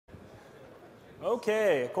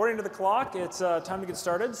Okay, according to the clock, it's time to get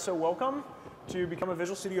started. So welcome to become a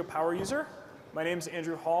Visual Studio power user. My name is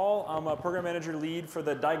Andrew Hall. I'm a program manager lead for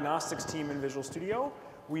the diagnostics team in Visual Studio.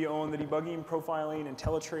 We own the debugging, profiling, and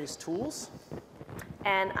teletrace tools.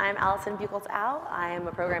 And I'm Buchholtz-Au. I am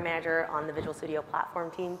a program manager on the Visual Studio platform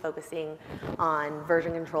team focusing on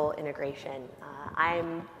version control integration.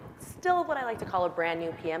 I'm still what I like to call a brand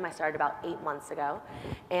new PM. I started about 8 months ago.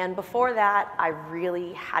 And before that, I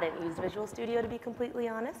really hadn't used Visual Studio, to be completely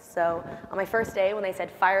honest. So on my first day, when they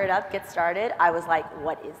said, fire it up, get started, I was like,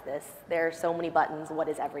 what is this? There are so many buttons. What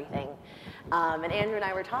is everything? And Andrew and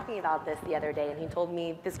I were talking about this the other day, and he told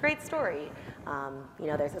me this great story. You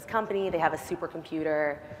know, there's this company, they have a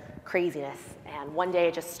supercomputer, craziness, and one day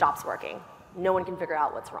it just stops working. No one can figure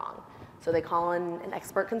out what's wrong. So they call in an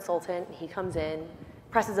expert consultant, he comes in,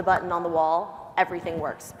 presses a button on the wall, everything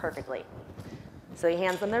works perfectly. So he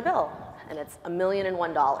hands them their bill, and it's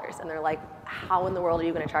 $1,001. And they're like, how in the world are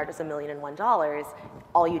you going to charge us $1,001?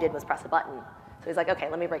 All you did was press a button. So he's like, okay,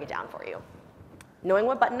 let me break it down for you. Knowing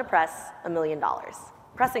what button to press, $1 million.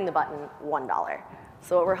 Pressing the button, $1.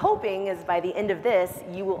 So what we're hoping is by the end of this,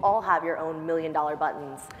 you will all have your own $1 million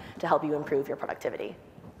buttons to help you improve your productivity.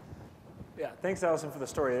 Yeah, thanks, Allison, for the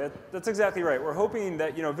story. That's exactly right. We're hoping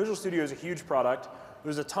that, you know, Visual Studio is a huge product.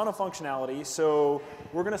 There's a ton of functionality, so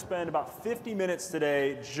we're going to spend about 50 minutes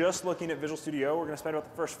today just looking at Visual Studio. We're going to spend about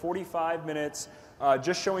the first 45 minutes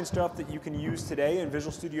just showing stuff that you can use today in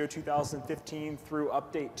Visual Studio 2015 through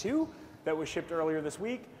Update 2 that was shipped earlier this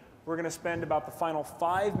week. We're going to spend about the final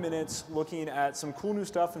 5 minutes looking at some cool new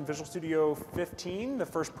stuff in Visual Studio 15. The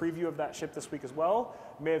first preview of that shipped this week as well.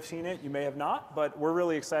 You may have seen it, you may have not, but we're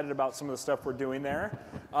really excited about some of the stuff we're doing there.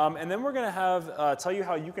 And then we're going to tell you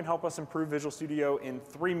how you can help us improve Visual Studio in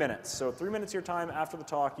 3 minutes. So 3 minutes of your time after the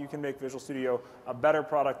talk, you can make Visual Studio a better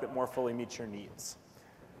product that more fully meets your needs.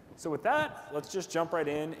 So with that, let's just jump right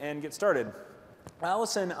in and get started.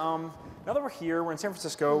 Allison, now that we're here, we're in San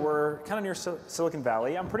Francisco, we're kind of near Silicon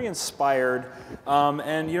Valley. I'm pretty inspired,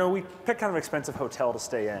 and you know, we picked kind of an expensive hotel to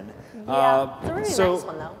stay in. Yeah, it's a really nice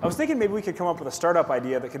one though. I was thinking maybe we could come up with a startup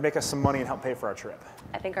idea that could make us some money and help pay for our trip.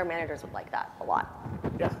 I think our managers would like that a lot.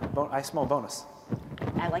 Yeah, I smell bonus.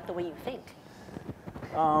 I like the way you think.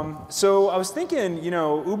 So I was thinking, you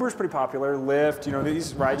know, Uber's pretty popular, Lyft, you know,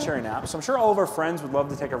 these ride-sharing apps. So I'm sure all of our friends would love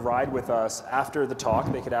to take a ride with us after the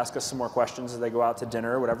talk. They could ask us some more questions as they go out to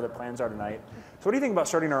dinner, whatever their plans are tonight. So what do you think about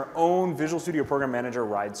starting our own Visual Studio Program Manager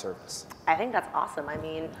ride service? I think that's awesome. I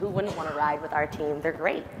mean, who wouldn't want to ride with our team? They're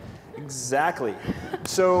great. Exactly.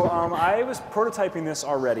 So I was prototyping this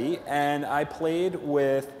already, and I played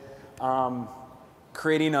with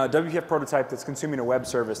creating a WPF prototype that's consuming a web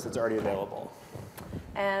service that's already available.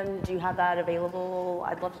 And do you have that available?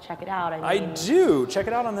 I'd love to check it out. I do. Check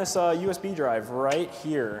it out on this USB drive right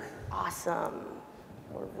here. Awesome.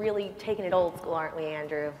 We're really taking it old school, aren't we,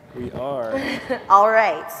 Andrew? We are. All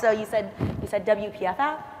right. So you said WPF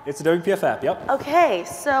app? It's a WPF app, yep. Okay.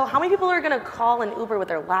 So how many people are going to call an Uber with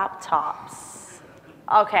their laptops?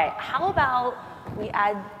 Okay. How about we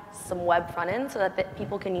add some web front end so that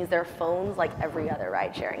people can use their phones like every other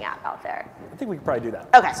ride-sharing app out there? I think we could probably do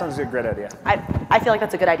that. Okay. Sounds like a great idea. I feel like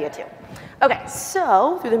that's a good idea too. Okay,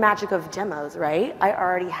 so through the magic of demos, right, I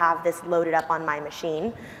already have this loaded up on my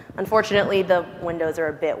machine. Unfortunately, the windows are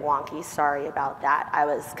a bit wonky. Sorry about that. I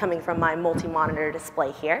was coming from my multi-monitor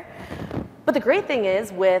display here. But the great thing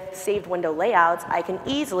is with saved window layouts, I can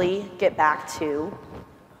easily get back to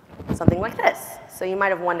something like this. So you might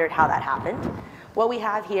have wondered how that happened. What we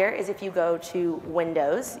have here is if you go to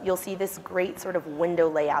Windows, you'll see this great sort of window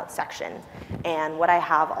layout section. And what I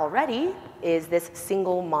have already is this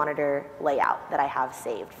single monitor layout that I have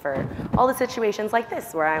saved for all the situations like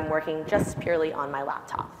this where I'm working just purely on my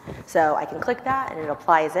laptop. So I can click that and it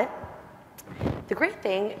applies it. The great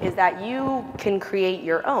thing is that you can create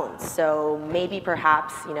your own. So maybe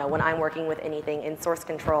perhaps, you know, when I'm working with anything in source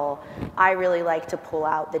control, I really like to pull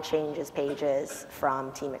out the changes pages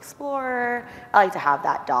from Team Explorer. I like to have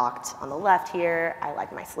that docked on the left here. I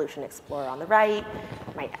like my Solution Explorer on the right,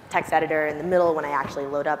 my text editor in the middle when I actually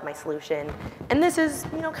load up my solution. And this is,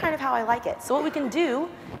 you know, kind of how I like it. So what we can do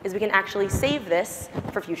is we can actually save this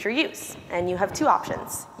for future use. And you have two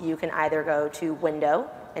options. You can either go to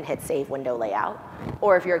Window and hit Save Window Layout.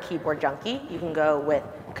 Or if you're a keyboard junkie, you can go with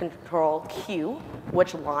Control Q,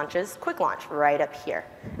 which launches Quick Launch right up here.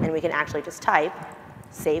 And we can actually just type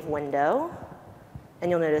Save Window. And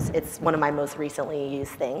you'll notice it's one of my most recently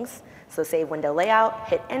used things. So Save Window Layout,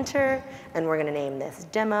 hit Enter, and we're going to name this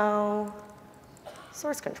Demo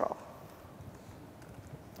Source Control.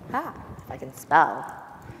 If I can spell.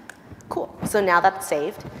 Cool. So now that's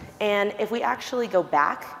saved. And if we actually go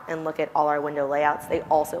back and look at all our window layouts, they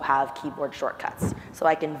also have keyboard shortcuts. So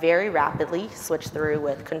I can very rapidly switch through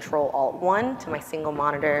with Control-Alt-1 to my single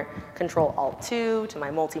monitor, Control-Alt-2 to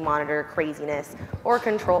my multi-monitor craziness, or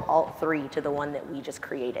Control-Alt-3 to the one that we just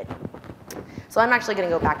created. So I'm actually going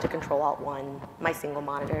to go back to Control-Alt-1, my single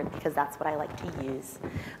monitor, because that's what I like to use.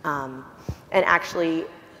 And actually,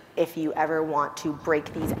 if you ever want to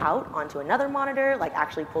break these out onto another monitor, like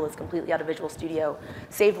actually pull this completely out of Visual Studio,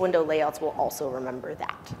 saved window layouts will also remember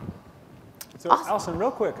that. So awesome. Allison,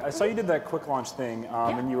 real quick, I saw you did that quick launch thing,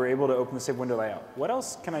 and you were able to open the save window layout. What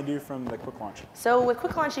else can I do from the quick launch? So with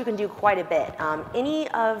quick launch, you can do quite a bit. Any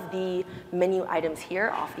of the menu items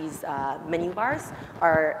here off these menu bars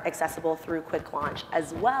are accessible through quick launch,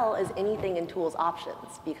 as well as anything in tools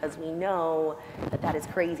options, because we know that that is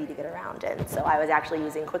crazy to get around in. So I was actually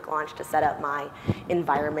using quick launch to set up my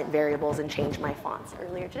environment variables and change my fonts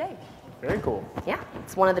earlier today. Very cool. Yeah,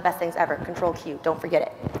 it's one of the best things ever. Control-Q, don't forget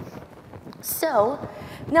it. So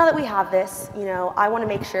now that we have this, I want to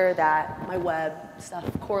make sure that my web stuff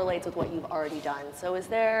correlates with what you've already done. So is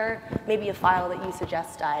there maybe a file that you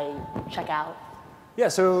suggest I check out? Yeah,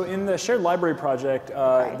 so in the shared library project,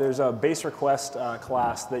 there's a base request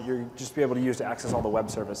class that you'll just be able to use to access all the web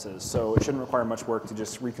services. So it shouldn't require much work to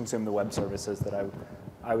just reconsume the web services that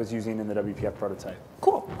I was using in the WPF prototype.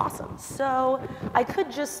 Cool, awesome. So I could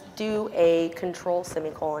just do a control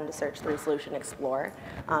semicolon to search through Solution Explorer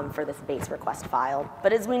for this base request file.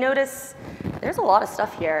 But as we notice, there's a lot of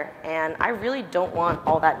stuff here, and I really don't want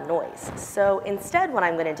all that noise. So instead, what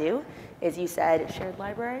I'm going to do is you said shared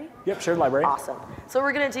library? Yep, shared library. Awesome. So what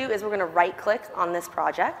we're going to do is we're going to right-click on this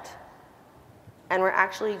project, and we're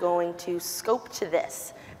actually going to scope to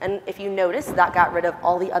this. And if you notice, that got rid of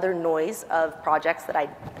all the other noise of projects that I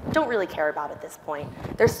don't really care about at this point.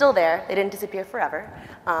 They're still there. They didn't disappear forever.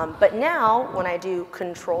 But now, when I do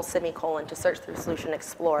Control semicolon to search through Solution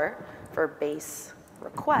Explorer for base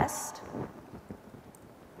request,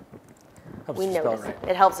 we notice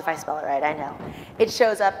it helps if I spell it right, I know. It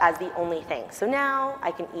shows up as the only thing. So now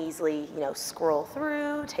I can easily, scroll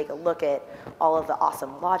through, take a look at all of the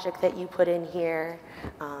awesome logic that you put in here.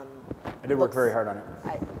 I did work very hard on it.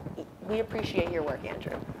 We appreciate your work,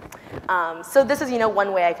 Andrew. So this is,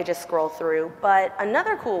 one way I could just scroll through. But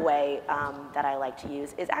another cool way that I like to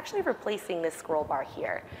use is actually replacing this scroll bar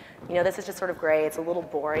here. This is just sort of gray. It's a little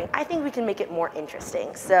boring. I think we can make it more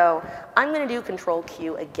interesting. So I'm going to do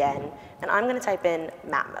Control-Q again, and I'm going to type in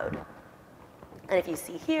map mode. And if you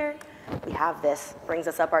see here, we have this, brings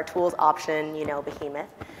us up our tools option, behemoth.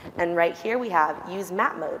 And right here we have use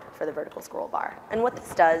map mode for the vertical scroll bar. And what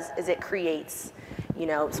this does is it creates,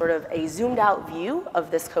 sort of a zoomed out view of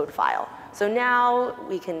this code file. So now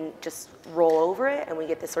we can just roll over it and we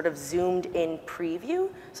get this sort of zoomed in preview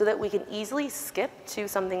so that we can easily skip to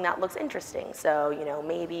something that looks interesting. So,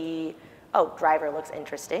 maybe, driver looks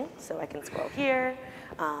interesting. So I can scroll here.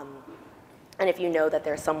 And if you know that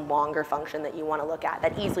there's some longer function that you want to look at,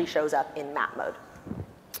 that easily shows up in map mode.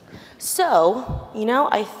 So,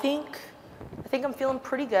 I think I'm feeling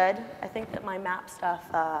pretty good. I think that my map stuff,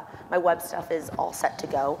 my web stuff is all set to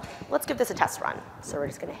go. Let's give this a test run. So we're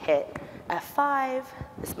just going to hit F5.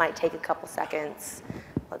 This might take a couple seconds.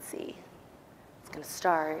 Let's see. It's going to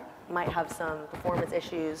start. Might have some performance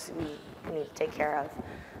issues we need to take care of.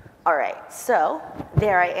 All right, so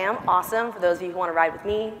there I am. Awesome. For those of you who want to ride with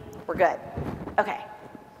me, we're good. Okay,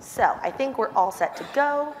 so I think we're all set to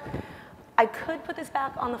go. I could put this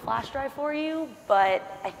back on the flash drive for you,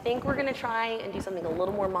 but I think we're going to try and do something a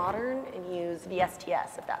little more modern and use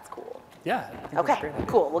VSTS, if that's cool. Yeah. Okay,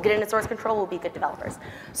 cool. We'll get into source control. We'll be good developers.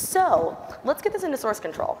 So let's get this into source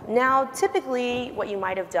control. Now, typically, what you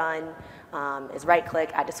might have done is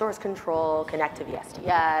right-click, add to source control, connect to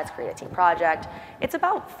VSTS, create a team project. It's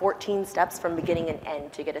about 14 steps from beginning and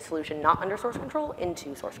end to get a solution not under source control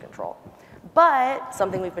into source control. But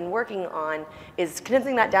something we've been working on is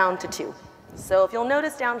condensing that down to 2. So if you'll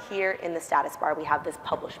notice down here in the status bar, we have this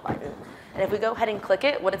publish button. And if we go ahead and click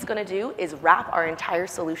it, what it's going to do is wrap our entire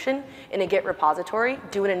solution in a Git repository,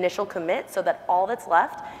 do an initial commit so that all that's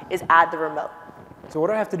left is add the remote. So what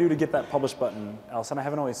do I have to do to get that publish button, Allison? I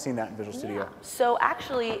haven't always seen that in Visual Studio. So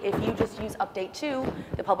actually, if you just use update 2,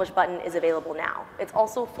 the publish button is available now. It's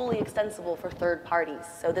also fully extensible for third parties.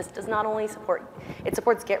 So this does not only support, it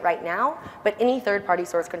supports Git right now, but any third-party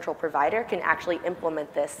source control provider can actually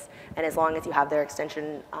implement this. And as long as you have their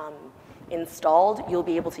extension installed, you'll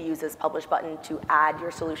be able to use this publish button to add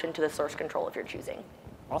your solution to the source control if you're choosing.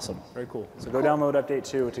 Awesome, very cool. So go download update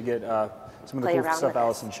 2 to get some of the cool stuff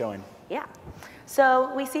Allison's showing. Yeah.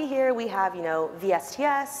 So we see here we have,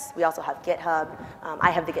 VSTS. We also have GitHub. I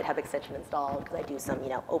have the GitHub extension installed because I do some,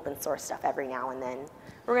 open source stuff every now and then.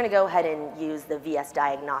 We're going to go ahead and use the VS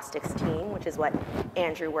Diagnostics team, which is what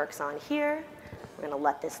Andrew works on here. We're going to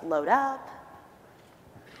let this load up.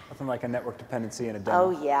 Nothing like a network dependency in a demo.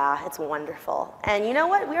 Oh yeah, it's wonderful. And you know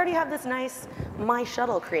what? We already have this nice My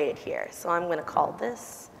Shuttle created here. So I'm going to call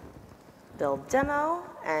this build demo,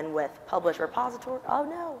 and with publish repository. Oh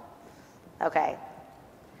no. Okay.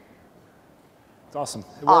 It's awesome.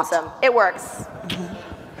 Awesome. It works.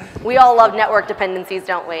 We all love network dependencies,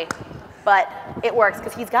 don't we? But it works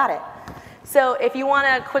because he's got it. So if you want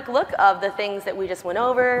a quick look of the things that we just went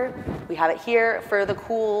over, we have it here for the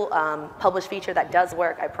cool publish feature that does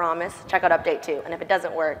work, I promise. Check out update 2. And if it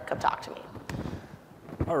doesn't work, come talk to me.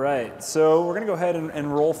 All right. So we're going to go ahead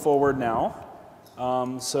and roll forward now.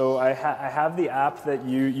 So I have the app that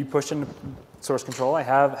you pushed into source control. I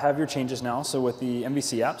have your changes now. So with the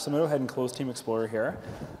MVC app, so I'm going to go ahead and close Team Explorer here.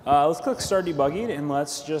 Let's click Start Debugging, and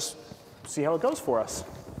let's just see how it goes for us.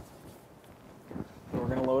 We're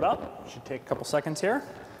going to load up. Should take a couple seconds here,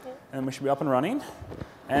 and we should be up and running.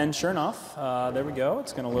 And sure enough, there we go.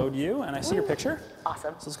 It's going to load you, and I see your picture.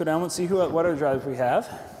 Awesome. So let's go down. Let's see what other drives we have.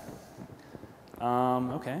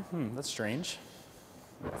 Okay, that's strange.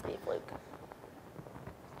 Must be a fluke.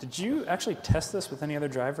 Did you actually test this with any other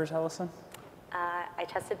drivers, Allison? I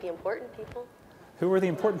tested the important people. Who were the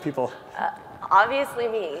important people? Obviously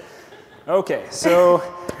me. Okay, so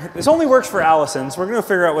this only works for Allison, so we're going to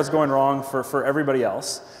figure out what's going wrong for everybody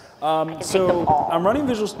else. So I'm running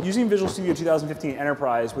using Visual Studio 2015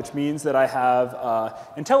 Enterprise, which means that I have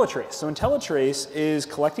IntelliTrace. So IntelliTrace is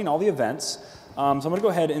collecting all the events. So I'm going to go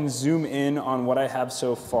ahead and zoom in on what I have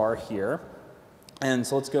so far here. And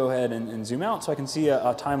so let's go ahead and zoom out so I can see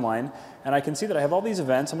a timeline. And I can see that I have all these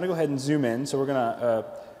events. I'm going to go ahead and zoom in. So we're going to,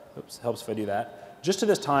 oops, helps if I do that, just to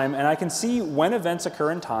this time. And I can see when events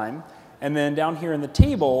occur in time. And then down here in the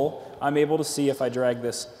table, I'm able to see if I drag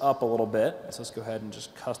this up a little bit. So let's go ahead and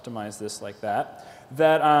just customize this like that.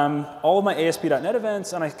 That all of my ASP.NET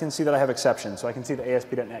events, and I can see that I have exceptions. So I can see the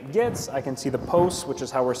ASP.NET gets, I can see the posts, which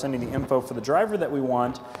is how we're sending the info for the driver that we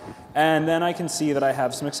want. And then I can see that I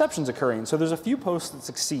have some exceptions occurring. So there's a few posts that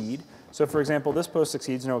succeed. So for example, this post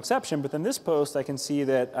succeeds, no exception. But then this post, I can see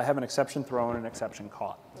that I have an exception thrown and an exception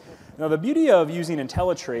caught. Now the beauty of using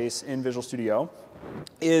IntelliTrace in Visual Studio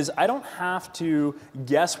is I don't have to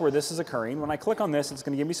guess where this is occurring. When I click on this, it's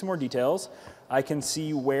going to give me some more details. I can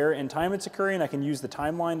see where in time it's occurring. I can use the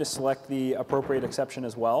timeline to select the appropriate exception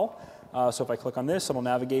as well. So if I click on this, it'll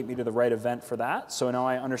navigate me to the right event for that. So now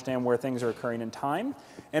I understand where things are occurring in time.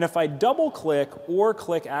 And if I double click or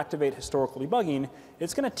click Activate Historical Debugging,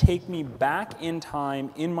 it's going to take me back in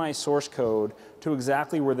time in my source code to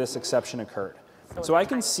exactly where this exception occurred. So I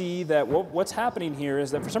can see that what's happening here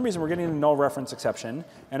is that for some reason we're getting a null reference exception.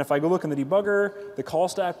 And if I go look in the debugger, the call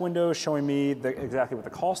stack window is showing me exactly what the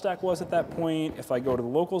call stack was at that point. If I go to the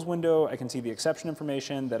locals window, I can see the exception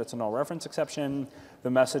information, that it's a null reference exception.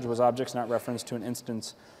 The message was objects not referenced to an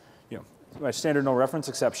instance, my standard null reference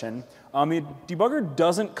exception. The debugger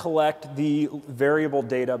doesn't collect the variable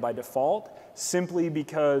data by default, simply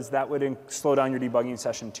because that would slow down your debugging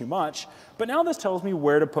session too much. But now this tells me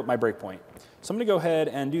where to put my breakpoint. So I'm going to go ahead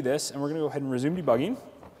and do this, and we're going to go ahead and resume debugging.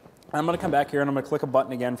 I'm going to come back here, and I'm going to click a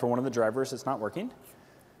button again for one of the drivers that's not working.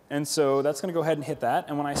 And so that's going to go ahead and hit that.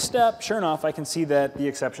 And when I step, sure enough, I can see that the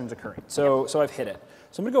exception's occurring. So I've hit it.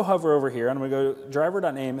 So I'm going to go hover over here, and I'm going to go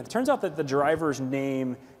driver.name. It turns out that the driver's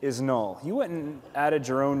name is null. You went and added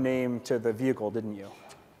your own name to the vehicle, didn't you?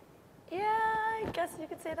 Yeah, I guess you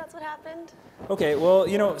could say that's what happened. Okay,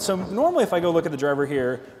 well, so normally if I go look at the driver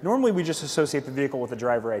here, normally we just associate the vehicle with the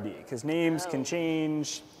driver ID, because names can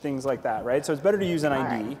change, things like that, right? So it's better to use an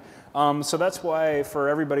ID. So that's why for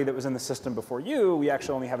everybody that was in the system before you, we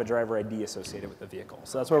actually only have a driver ID associated with the vehicle.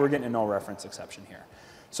 So that's why we're getting a null reference exception here.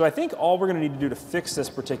 So I think all we're going to need to do to fix this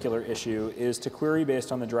particular issue is to query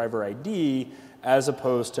based on the driver ID as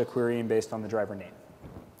opposed to querying based on the driver name.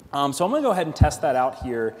 So I'm going to go ahead and test that out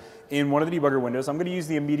here in one of the debugger windows. I'm going to use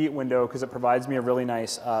the immediate window because it provides me a really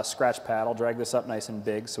nice scratch pad. I'll drag this up nice and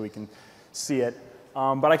big so we can see it.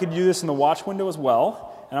 But I could do this in the watch window as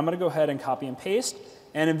well. And I'm going to go ahead and copy and paste.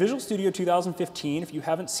 And in Visual Studio 2015, if you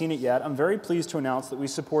haven't seen it yet, I'm very pleased to announce that we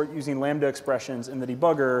support using Lambda expressions in the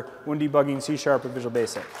debugger when debugging C# or Visual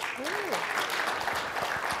Basic.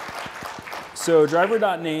 So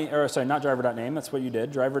driver.name, or sorry, not driver.name, that's what you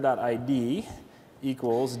did. Driver.id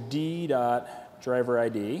equals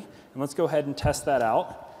d.driverID. And let's go ahead and test that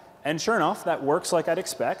out. And sure enough, that works like I'd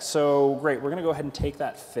expect. So great, we're going to go ahead and take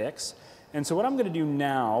that fix. And so what I'm going to do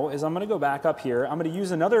now is I'm going to go back up here. I'm going to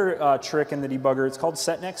use another trick in the debugger. It's called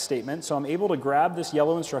set next statement. So I'm able to grab this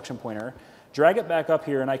yellow instruction pointer, drag it back up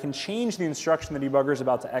here, and I can change the instruction the debugger is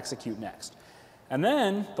about to execute next. And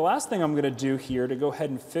then the last thing I'm going to do here to go ahead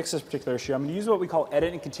and fix this particular issue, I'm going to use what we call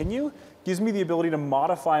edit and continue. Gives me the ability to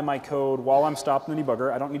modify my code while I'm stopping the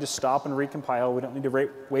debugger. I don't need to stop and recompile. We don't need to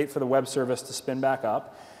wait for the web service to spin back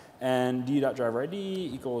up. And d.driver_id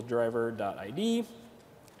equals driver.id.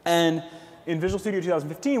 And in Visual Studio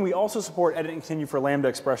 2015, we also support edit and continue for Lambda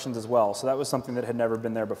expressions as well. So that was something that had never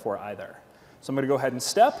been there before either. So I'm going to go ahead and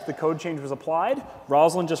step. The code change was applied.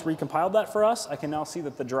 Rosalind just recompiled that for us. I can now see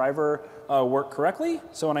that the driver worked correctly.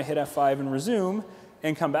 So when I hit F5 and resume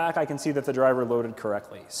and come back, I can see that the driver loaded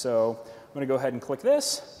correctly. So I'm going to go ahead and click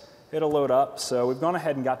this. It'll load up. So we've gone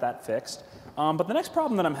ahead and got that fixed. But the next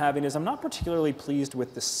problem that I'm having is I'm not particularly pleased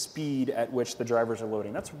with the speed at which the drivers are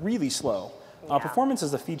loading. That's really slow. Yeah. Performance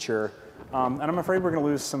is a feature, and I'm afraid we're going to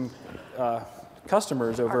lose some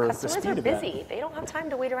customers over the speed of that. Our customers are busy. They don't have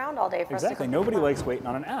time to wait around all day for us to Exactly. Nobody likes waiting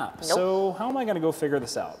on an app. Nope. So how am I going to go figure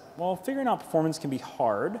this out? Well, figuring out performance can be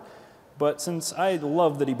hard, but since I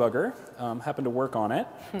love the debugger, happen to work on it,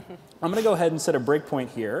 I'm going to go ahead and set a breakpoint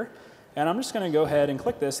here. And I'm just going to go ahead and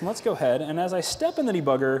click this, and let's go ahead. And as I step in the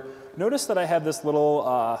debugger, notice that I have this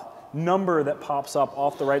little number that pops up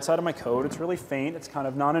off the right side of my code. It's really faint. It's kind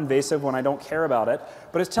of non-invasive when I don't care about it.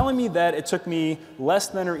 But it's telling me that it took me less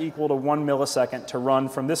than or equal to 1 millisecond to run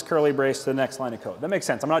from this curly brace to the next line of code. That makes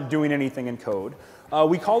sense. I'm not doing anything in code.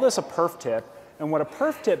 We call this a perf tip. And what a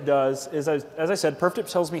perf tip does is, as I said, perf tip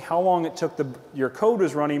tells me how long it took your code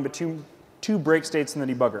was running between two break states in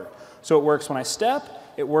the debugger. So it works when I step.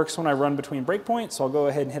 It works when I run between breakpoints, so I'll go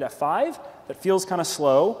ahead and hit F5. That feels kind of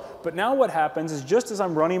slow, but now what happens is just as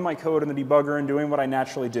I'm running my code in the debugger and doing what I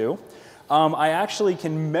naturally do, I actually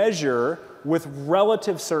can measure with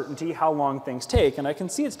relative certainty how long things take, and I can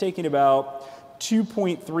see it's taking about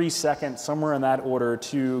 2.3 seconds, somewhere in that order,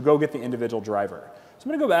 to go get the individual driver. So I'm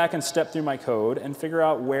going to go back and step through my code and figure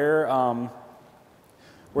out where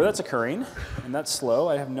that's occurring, and that's slow.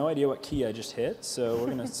 I have no idea what key I just hit, so we're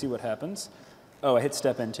going to see what happens. Oh, I hit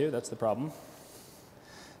step into, that's the problem.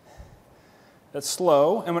 That's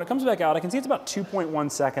slow, and when it comes back out, I can see it's about 2.1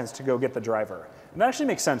 seconds to go get the driver. And that actually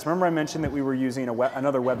makes sense. Remember I mentioned that we were using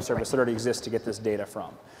another web service that already exists to get this data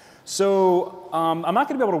from. So I'm not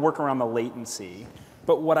going to be able to work around the latency,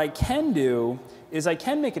 but what I can do is I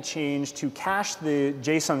can make a change to cache the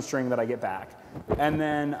JSON string that I get back, and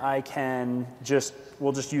then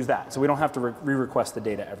we'll just use that. So we don't have to re-request the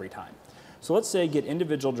data every time. So let's say get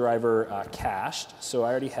individual driver cached. So I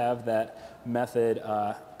already have that method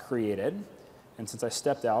created. And since I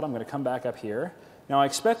stepped out, I'm going to come back up here. Now I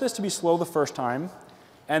expect this to be slow the first time.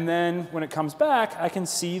 And then when it comes back, I can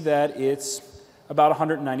see that it's about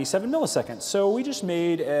 197 milliseconds. So we just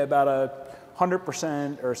made about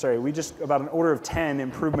about an order of 10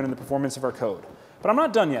 improvement in the performance of our code. But I'm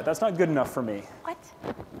not done yet. That's not good enough for me. What?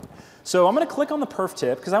 So I'm going to click on the perf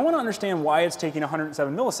tip, because I want to understand why it's taking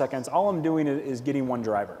 107 milliseconds. All I'm doing is getting one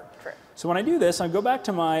driver. Sure. So when I do this, I go back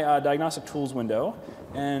to my diagnostic tools window.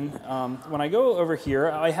 And when I go over here,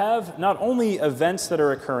 I have not only events that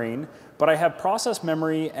are occurring, but I have process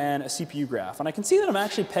memory and a CPU graph. And I can see that I'm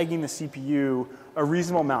actually pegging the CPU a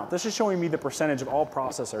reasonable amount. This is showing me the percentage of all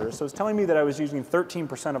processors. So it's telling me that I was using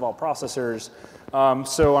 13% of all processors.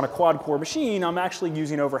 So on a quad-core machine, I'm actually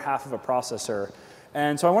using over half of a processor.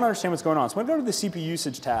 And so I want to understand what's going on. So I'm going to go to the CPU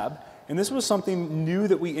usage tab. And this was something new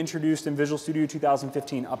that we introduced in Visual Studio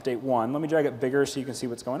 2015 Update 1. Let me drag it bigger so you can see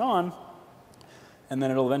what's going on. And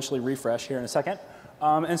then it'll eventually refresh here in a second.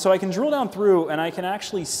 And so I can drill down through, and I can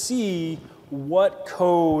actually see what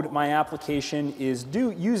code my application is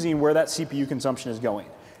using, where that CPU consumption is going.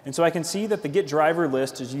 And so I can see that the get driver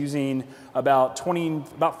list is using about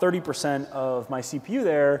 30% of my CPU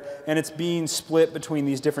there, and it's being split between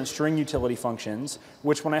these different string utility functions,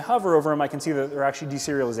 which when I hover over them, I can see that they're actually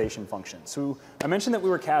deserialization functions. So I mentioned that we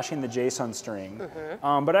were caching the JSON string,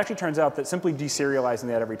 but it actually turns out that simply deserializing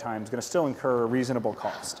that every time is going to still incur a reasonable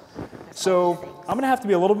cost. So I'm going to have to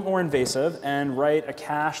be a little bit more invasive and write a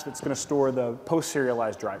cache that's going to store the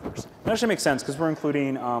post-serialized drivers. That actually makes sense, because we're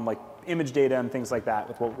including like image data and things like that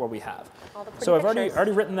with what we have. So I've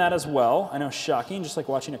already written that as well. I know, shocking, just like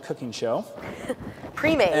watching a cooking show.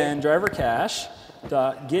 Pre-made. And driver cache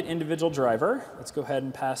get individual driver. Let's go ahead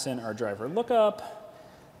and pass in our driver lookup,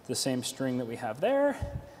 the same string that we have there.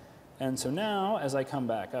 And so now, as I come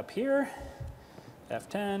back up here,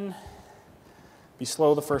 F10, be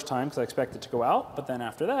slow the first time because I expect it to go out. But then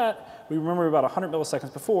after that, we remember about 100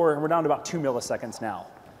 milliseconds before, and we're down to about 2 milliseconds now.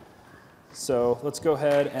 So let's go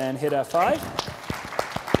ahead and hit F5.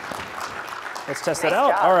 Let's test that Nice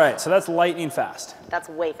out. job. All right, so that's lightning fast. That's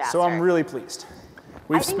way faster. So I'm really pleased.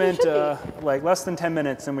 We've think you spent should like less than 10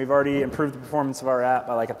 minutes and we've already improved the performance of our app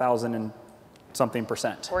by like 1,000 and something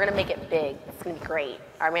percent. We're gonna make it big. It's gonna be great.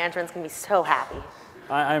 Our management's gonna be so happy.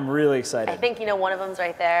 I'm really excited. I think one of them's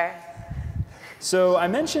right there. So I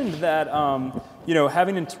mentioned that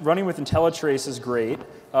running with IntelliTrace is great.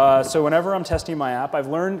 So whenever I'm testing my app, I've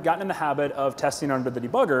gotten in the habit of testing under the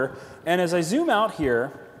debugger. And as I zoom out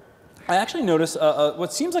here, I actually notice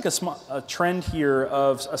what seems like a trend here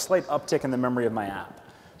of a slight uptick in the memory of my app.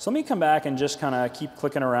 So let me come back and just kind of keep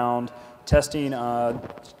clicking around, testing,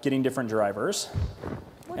 getting different drivers.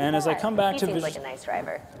 And as I come back to seems like a nice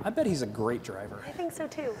driver. I bet he's a great driver. I think so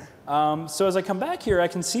too. So as I come back here, I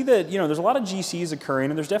can see that there's a lot of GCs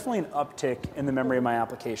occurring, and there's definitely an uptick in the memory of my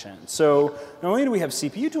application. So not only do we have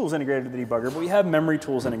CPU tools integrated to the debugger, but we have memory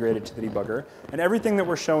tools integrated to the debugger. And everything that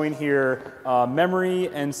we're showing here, memory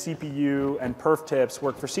and CPU and perf tips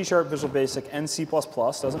work for C#, Visual Basic, and C++.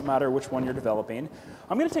 Doesn't matter which one you're developing.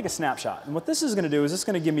 I'm going to take a snapshot. And what this is going to do is it's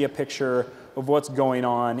going to give me a picture of what's going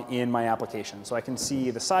on in my application. So I can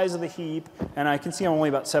see the size of the heap, and I can see I'm only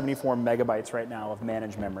about 74 megabytes right now of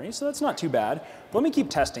managed memory. So that's not too bad. But let me keep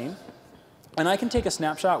testing. And I can take a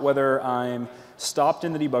snapshot whether I'm stopped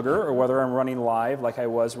in the debugger or whether I'm running live like I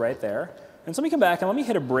was right there. And so let me come back and let me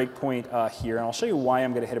hit a breakpoint here. And I'll show you why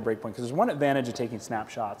I'm going to hit a breakpoint, because there's one advantage of taking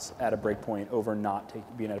snapshots at a breakpoint over not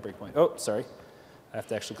being at a breakpoint. Oh, sorry. I have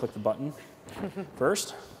to actually click the button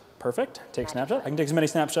first. Perfect. Take snapshot. I can take as many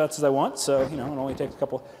snapshots as I want, so it only takes a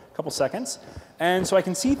couple seconds. And so I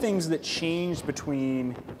can see things that change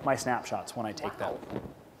between my snapshots when I take them.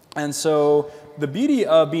 And so the beauty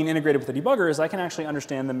of being integrated with the debugger is I can actually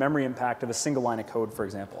understand the memory impact of a single line of code, for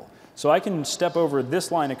example. So I can step over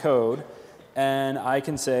this line of code, and I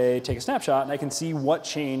can say, take a snapshot, and I can see what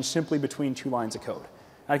changed simply between two lines of code.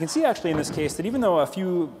 And I can see actually in this case that even though a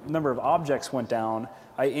few number of objects went down,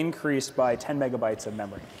 I increased by 10 megabytes of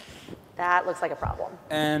memory. That looks like a problem.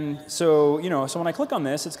 And so, so when I click on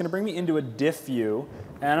this, it's going to bring me into a diff view.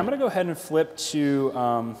 And I'm going to go ahead and flip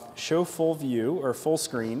to show full view or full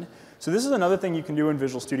screen. So this is another thing you can do in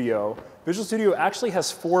Visual Studio. Visual Studio actually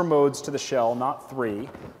has 4 modes to the shell, not 3.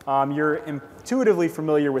 You're intuitively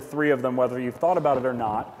familiar with 3 of them, whether you've thought about it or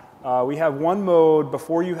not. We have one mode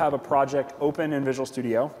before you have a project open in Visual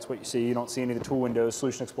Studio. That's what you see. You don't see any of the tool windows,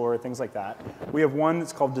 Solution Explorer, things like that. We have one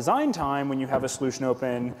that's called Design Time when you have a solution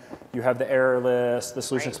open. You have the error list, the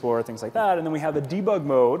Solution Explorer, things like that. And then we have the debug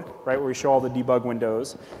mode, right, where we show all the debug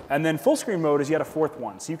windows. And then full screen mode is yet a 4th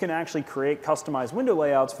one. So you can actually create customized window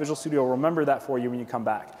layouts. Visual Studio will remember that for you when you come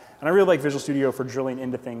back. And I really like Visual Studio for drilling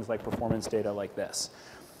into things like performance data like this.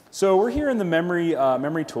 So we're here in the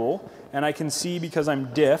memory tool, and I can see because I'm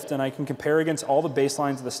diffed, and I can compare against all the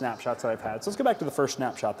baselines of the snapshots that I've had. So let's go back to the first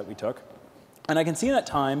snapshot that we took. And I can see in that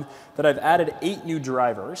time that I've added 8 new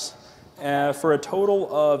drivers for a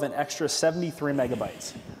total of an extra 73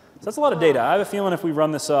 megabytes. So that's a lot of data. I have a feeling if we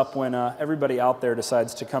run this up when everybody out there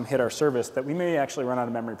decides to come hit our service, that we may actually run out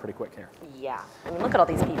of memory pretty quick here. Yeah. I mean, look at all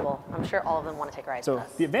these people. I'm sure all of them want to take a ride with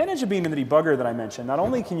us. The advantage of being in the debugger that I mentioned, not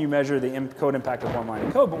only can you measure the code impact of one line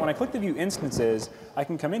of code, but when I click the view instances, I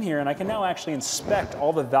can come in here and I can now actually inspect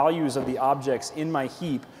all the values of the objects in my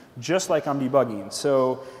heap just like I'm debugging.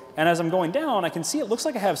 So, and as I'm going down, I can see it looks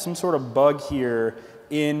like I have some sort of bug here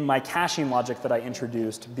in my caching logic that I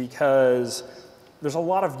introduced because there's a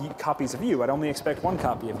lot of copies of you. I'd only expect 1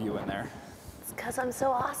 copy of you in there. It's because I'm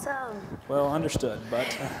so awesome. Well, understood,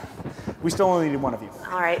 but we still only need 1 of you.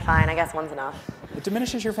 All right, fine. I guess 1's enough. It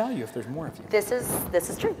diminishes your value if there's more of you. This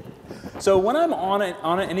is true. So when I'm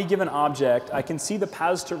on any given object, I can see the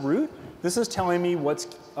paths to root. This is telling me what's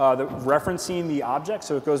referencing the object,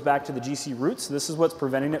 so it goes back to the GC root. So this is what's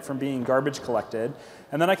preventing it from being garbage collected.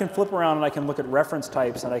 And then I can flip around and I can look at reference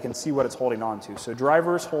types and I can see what it's holding on to. So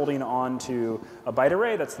drivers holding on to a byte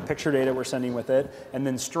array, that's the picture data we're sending with it. And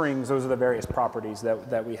then strings, those are the various properties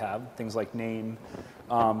that we have, things like name.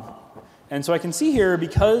 And so I can see here,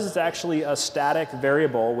 because it's actually a static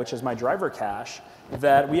variable, which is my driver cache,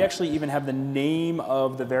 that we actually even have the name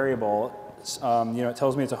of the variable. It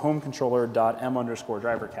tells me it's a home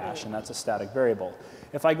controller.m_driver cache, and that's a static variable.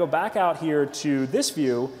 If I go back out here to this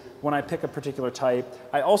view, when I pick a particular type,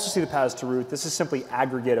 I also see the paths to root. This is simply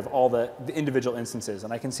aggregate of all the individual instances.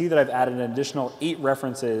 And I can see that I've added an additional 8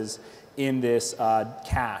 references in this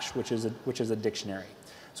cache, which is a dictionary.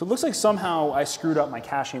 So it looks like somehow I screwed up my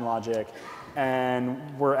caching logic, and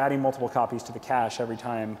we're adding multiple copies to the cache every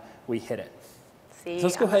time we hit it. See, so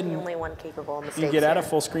let's go ahead I'm the and only one capable of mistakes you get out here. of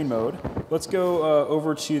full screen mode. Let's go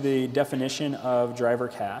over to the definition of driver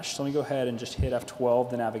cache. So let me go ahead and just hit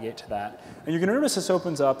F12 to navigate to that. And you're going to notice this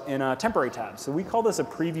opens up in a temporary tab. So we call this a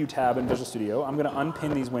preview tab in Visual Studio. I'm going to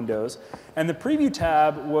unpin these windows. And the preview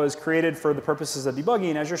tab was created for the purposes of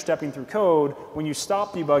debugging. As you're stepping through code, when you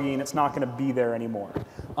stop debugging, it's not going to be there anymore.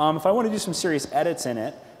 If I want to do some serious edits in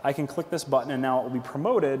it, I can click this button and now it will be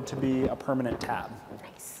promoted to be a permanent tab.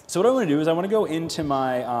 Nice. So what I want to do is I want to go into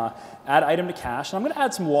my add item to cache, and I'm going to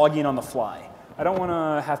add some logging on the fly. I don't want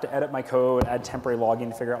to have to edit my code, add temporary logging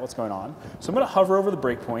to figure out what's going on. So I'm going to hover over the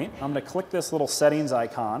breakpoint. I'm going to click this little settings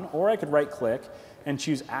icon, or I could right click and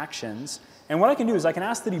choose actions. And what I can do is I can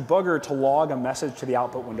ask the debugger to log a message to the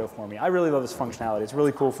output window for me. I really love this functionality. It's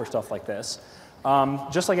really cool for stuff like this.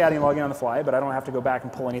 Just like adding logging on the fly, but I don't have to go back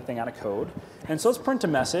and pull anything out of code. And so let's print a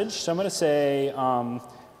message. So I'm going to say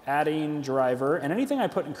adding driver, and anything I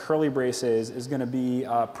put in curly braces is going to be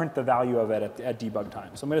print the value of it at debug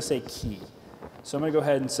time. So I'm going to say key. So I'm going to go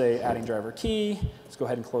ahead and say adding driver key. Let's go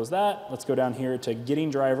ahead and close that. Let's go down here to getting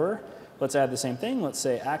driver. Let's add the same thing. Let's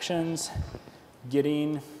say actions,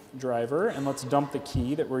 getting driver, and let's dump the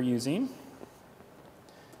key that we're using.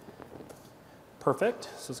 Perfect.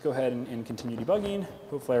 So let's go ahead and continue debugging.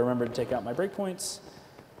 Hopefully I remember to take out my breakpoints.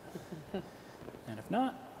 And if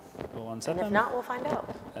not, we'll unset them. And if not, we'll find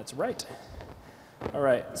out. That's right. All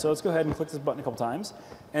right, so let's go ahead and click this button a couple times.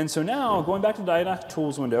 And so now, going back to the Diagnostic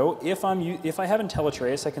Tools window, if I have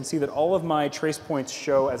IntelliTrace, I can see that all of my trace points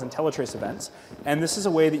show as IntelliTrace events. And this is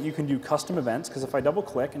a way that you can do custom events, because if I double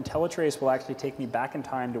click, IntelliTrace will actually take me back in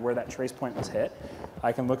time to where that trace point was hit.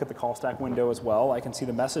 I can look at the call stack window as well. I can see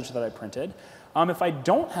the message that I printed. If I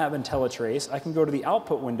don't have IntelliTrace, I can go to the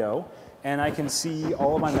output window, and I can see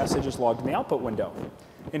all of my messages logged in the output window.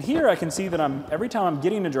 And here I can see that every time I'm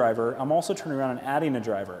getting a driver, I'm also turning around and adding a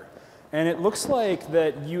driver. And it looks like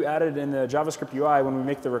that you added in the JavaScript UI when we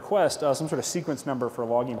make the request some sort of sequence number for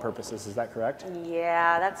logging purposes. Is that correct?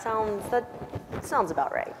 Yeah, that sounds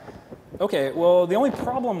about right. Okay, well, the only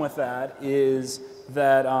problem with that is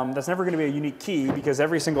that that's never going to be a unique key, because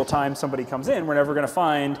every single time somebody comes in, we're never going to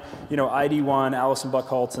find, ID1, Allison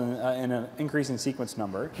Buchholtz, and an increasing sequence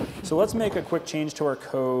number. So let's make a quick change to our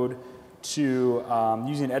code to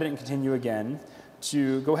using edit and continue again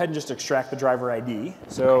to go ahead and just extract the driver ID.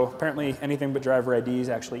 So apparently anything but driver ID is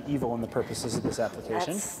actually evil in the purposes of this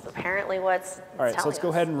application. That's apparently what's All right, so let's go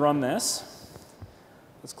ahead and run this.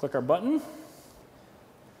 Let's click our button.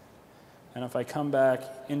 And if I come back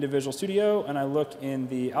into Visual Studio and I look in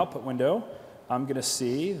the output window, I'm going to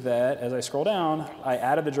see that as I scroll down, I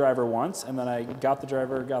added the driver once, and then I got the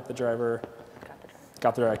driver,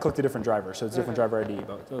 I clicked a different driver, so it's a different driver ID.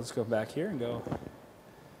 But let's go back here and go.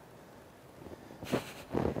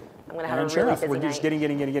 I'm going to have a and sure really enough, we're busy just night.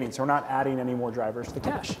 getting. So we're not adding any more drivers to the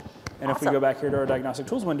cache. And if we Awesome. go back here to our Diagnostic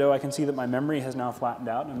Tools window, I can see that my memory has now flattened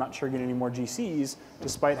out, and I'm not triggering any more GCs,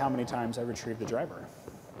 despite how many times I retrieved the driver.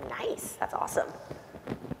 Nice, that's awesome.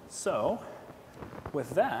 So with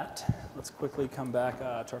that, let's quickly come back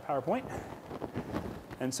to our PowerPoint.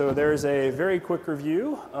 And so there's a very quick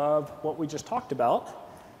review of what we just talked about.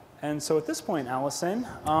 And so at this point, Allison,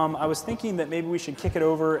 I was thinking that maybe we should kick it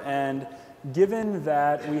over, and given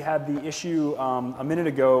that we had the issue a minute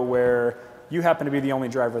ago where you happen to be the only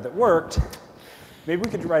driver that worked, maybe we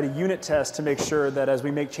could write a unit test to make sure that as we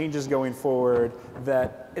make changes going forward,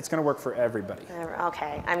 that it's going to work for everybody.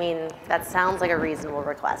 Okay, I mean, that sounds like a reasonable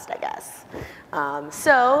request, I guess.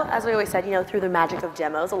 So, as we always said, through the magic of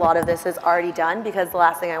demos, a lot of this is already done, because the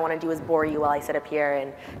last thing I want to do is bore you while I sit up here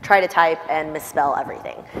and try to type and misspell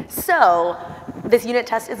everything. So, this unit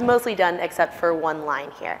test is mostly done except for one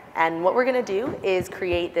line here. And what we're going to do is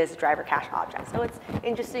create this driver cache object. So it's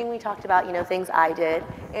interesting, we talked about, things I did.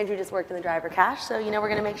 Andrew just worked in the driver cache, so, we're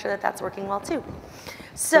going to make sure that that's working well too.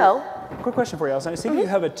 So, quick question for you, Allison. I see that you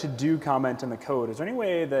have a to-do comment in the code. Is there any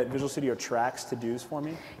way that Visual Studio tracks to-dos for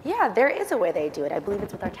me? Yeah, there is a way they do it. I believe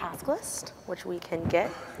it's with our task list, which we can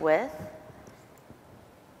get with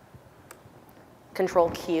Control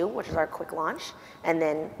Q, which is our quick launch. And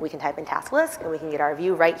then we can type in task list, and we can get our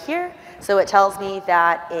view right here. So it tells me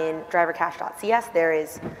that in drivercache.cs, there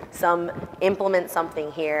is some implement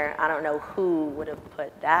something here. I don't know who would have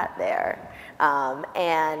put that there.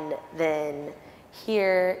 And then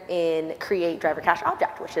here in create driver cache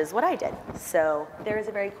object, which is what I did. So there is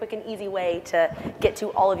a very quick and easy way to get to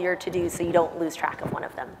all of your to-dos so you don't lose track of one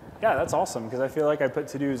of them. Yeah, that's awesome, because I feel like I put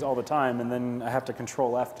to-dos all the time, and then I have to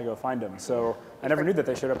Control F to go find them. So I never knew that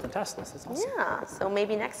they showed up in the test list. That's awesome. Yeah, so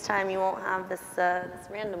maybe next time you won't have this, this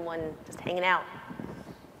random one just hanging out.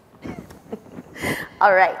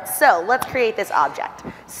 All right, so let's create this object.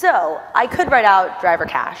 So I could write out driver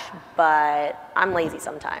cache, but I'm lazy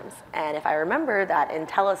sometimes. And if I remember that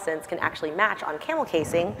IntelliSense can actually match on camel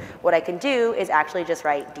casing, what I can do is actually just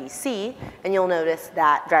write DC, and you'll notice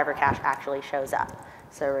that driver cache actually shows up.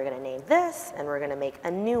 So we're going to name this, and we're going to make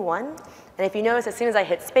a new one. And if you notice, as soon as I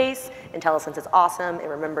hit space, IntelliSense is awesome. It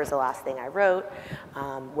remembers the last thing I wrote,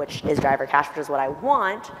 which is driver cache, which is what I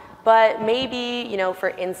want. But maybe, you know,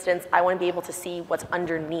 for instance, I want to be able to see what's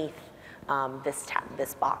underneath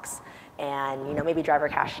this box. And, you know, maybe driver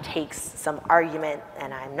cache takes some argument,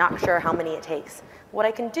 and I'm not sure how many it takes. What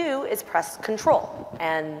I can do is press Control,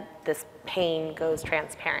 and this pane goes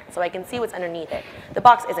transparent, so I can see what's underneath it. The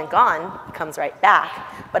box isn't gone, it comes right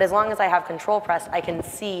back, but as long as I have Control pressed, I can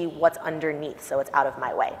see what's underneath, so it's out of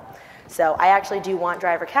my way. So I actually do want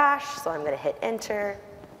driver cache, so I'm going to hit Enter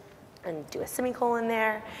and do a semicolon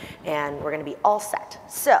there, and we're going to be all set.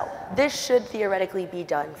 So this should theoretically be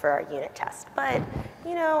done for our unit test, but,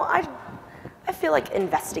 you know, I feel like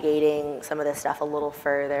investigating some of this stuff a little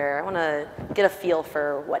further. I want to get a feel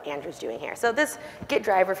for what Andrew's doing here. So this get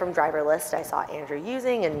driver from driver list I saw Andrew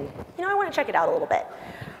using, and, you know, I want to check it out a little bit.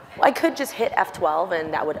 I could just hit F12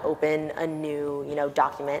 and that would open a new, you know,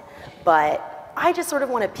 document, but I just sort of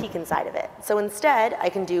want to peek inside of it. So instead, I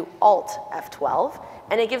can do Alt F12,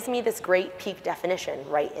 and it gives me this great peek definition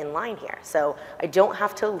right in line here. So I don't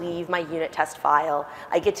have to leave my unit test file.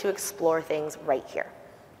 I get to explore things right here.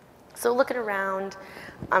 So looking around,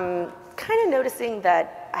 I'm kind of noticing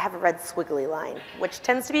that I have a red squiggly line, which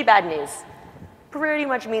tends to be bad news. Pretty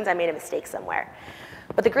much means I made a mistake somewhere.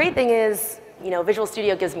 But the great thing is, you know, Visual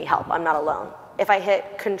Studio gives me help. I'm not alone. If I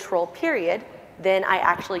hit Control period, then I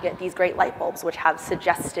actually get these great light bulbs, which have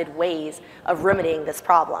suggested ways of remedying this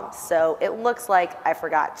problem. So it looks like I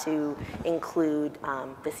forgot to include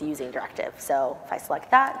this using directive. So if I select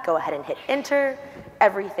that, go ahead and hit Enter.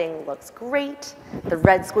 Everything looks great. The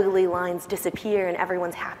red squiggly lines disappear, and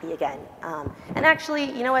everyone's happy again. And actually,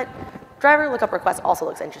 you know what? Driver lookup request also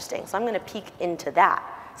looks interesting, so I'm going to peek into that.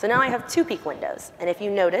 So now I have two peek windows, and if you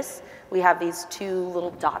notice, we have these two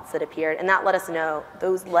little dots that appeared, and that let us know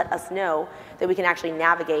that we can actually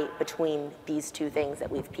navigate between these two things that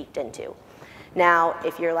we've peeked into. Now,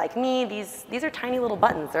 if you're like me, these are tiny little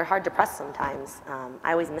buttons. They're hard to press sometimes.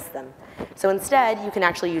 I always miss them. So instead, you can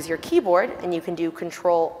actually use your keyboard, and you can do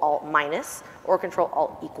Control-Alt- or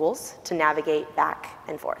Control-Alt- to navigate back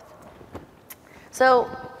and forth. So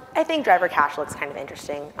I think driver cache looks kind of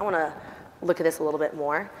interesting. I want to look at this a little bit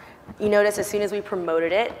more. You notice as soon as we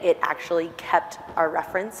promoted it, it actually kept our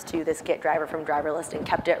reference to this get driver from driver list and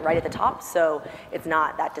kept it right at the top, so it's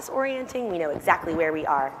not that disorienting. We know exactly where we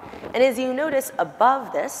are. And as you notice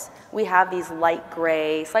above this, we have these light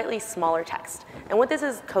gray, slightly smaller text. And what this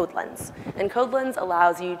is code lens. And code lens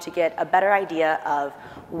allows you to get a better idea of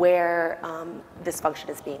where this function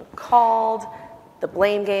is being called, the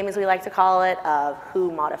blame game, as we like to call it, of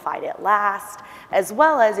who modified it last, as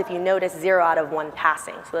well as, if you notice, 0 out of 1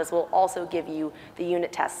 passing. So this will also give you the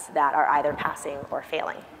unit tests that are either passing or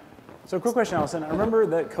failing. So quick question, Allison. I remember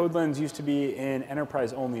that CodeLens used to be in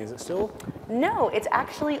Enterprise only. Is it still? No, it's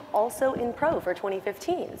actually also in Pro for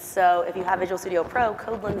 2015. So if you have Visual Studio Pro,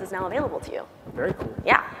 CodeLens is now available to you. Very cool.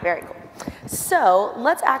 Yeah, very cool. So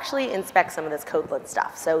let's actually inspect some of this CodeLens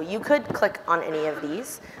stuff. So you could click on any of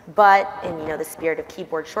these, but in the spirit of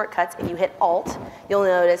keyboard shortcuts, if you hit Alt, you'll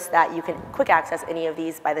notice that you can quick access any of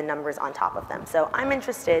these by the numbers on top of them. So I'm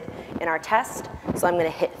interested in our test, so I'm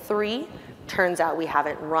going to hit 3. Turns out we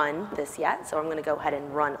haven't run this yet, so I'm going to go ahead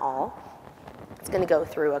and run all. It's going to go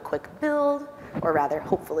through a quick build, or rather,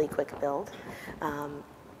 hopefully quick build.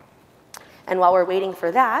 And while we're waiting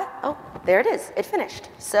for that, oh, there it is. It finished.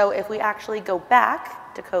 So if we actually go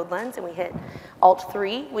back to CodeLens and we hit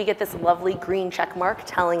Alt-3, we get this lovely green check mark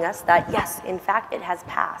telling us that, yes, in fact, it has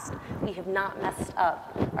passed. We have not messed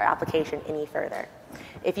up our application any further.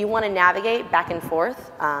 If you want to navigate back and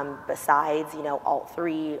forth, besides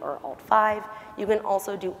Alt-3 or Alt-5, you can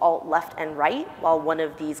also do Alt-left and right while one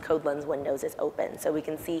of these CodeLens windows is open. So we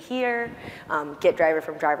can see here, get driver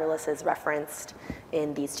from driver list is referenced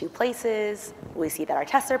in these two places. We see that our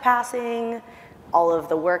tests are passing. All of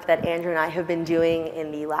the work that Andrew and I have been doing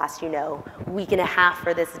in the last, week and a half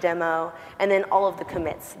for this demo, and then all of the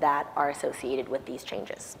commits that are associated with these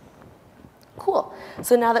changes. Cool.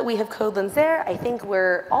 So now that we have CodeLens there, I think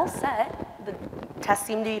we're all set. The tests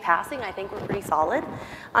seem to be passing. I think we're pretty solid.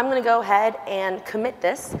 I'm going to go ahead and commit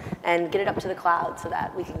this and get it up to the cloud so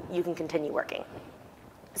that you can continue working.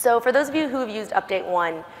 So for those of you who have used Update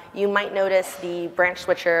 1, you might notice the branch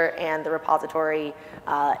switcher and the repository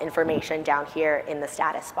information down here in the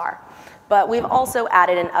status bar. But we've also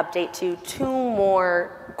added an update to 2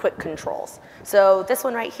 more quick controls. So this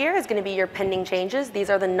one right here is going to be your pending changes. These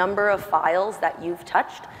are the number of files that you've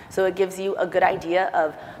touched. So it gives you a good idea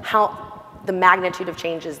of the magnitude of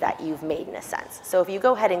changes that you've made in a sense. So if you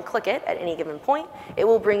go ahead and click it at any given point, it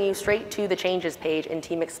will bring you straight to the changes page in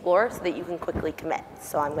Team Explorer so that you can quickly commit.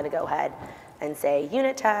 So I'm going to go ahead and say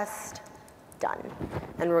unit test, done.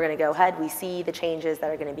 And we're going to go ahead, we see the changes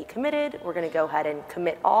that are going to be committed. We're going to go ahead and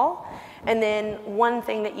commit all. And then one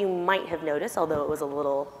thing that you might have noticed, although it was a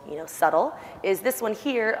little subtle, is this one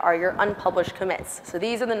here are your unpublished commits. So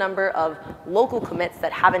these are the number of local commits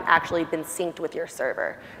that haven't actually been synced with your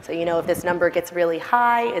server. So if this number gets really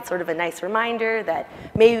high, it's sort of a nice reminder that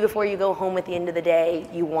maybe before you go home at the end of the day,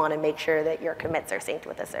 you want to make sure that your commits are synced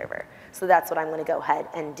with the server. So that's what I'm going to go ahead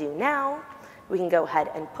and do now. We can go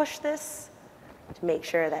ahead and push this to make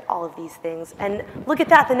sure that all of these things, and look at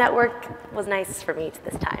that, the network was nice for me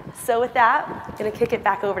this time. So with that, I'm going to kick it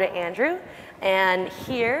back over to Andrew, and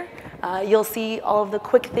here you'll see all of the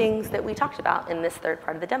quick things that we talked about in this third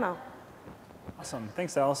part of the demo. Awesome,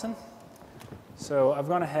 thanks Allison. So I've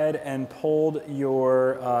gone ahead and pulled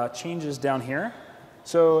your changes down here.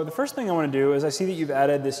 So the first thing I want to do is I see that you've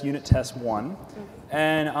added this unit test 1,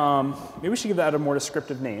 and maybe we should give that a more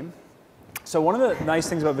descriptive name. So one of the nice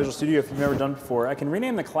things about Visual Studio, if you've never done it before, I can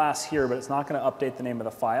rename the class here, but it's not going to update the name of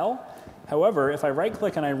the file. However, if I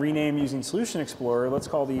right-click and I rename using Solution Explorer, let's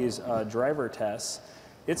call these driver tests,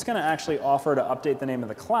 it's going to actually offer to update the name of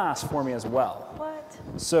the class for me as well. What?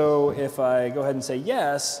 So if I go ahead and say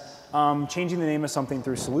yes, changing the name of something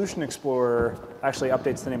through Solution Explorer actually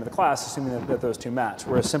updates the name of the class, assuming that those 2 match,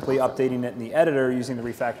 whereas simply updating it in the editor using the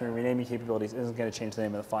refactoring and renaming capabilities isn't going to change the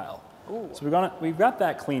name of the file. Ooh. So we've got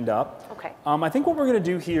that cleaned up. Okay. I think what we're going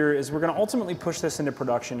to do here is we're going to ultimately push this into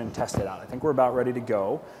production and test it out. I think we're about ready to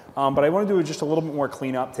go. But I want to do just a little bit more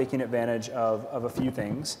cleanup, taking advantage of a few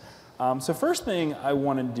things. So first thing I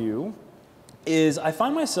want to do is I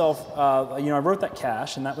find myself, I wrote that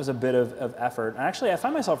cache, and that was a bit of effort. And actually, I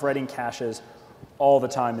find myself writing caches all the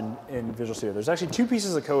time in Visual Studio. There's actually 2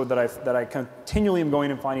 pieces of code that I continually am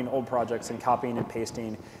going and finding old projects and copying and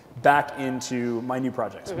pasting back into my new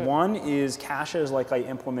projects. One is caches like I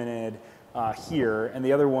implemented here, and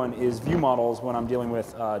the other one is view models when I'm dealing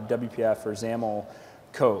with WPF or XAML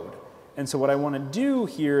code. And so what I want to do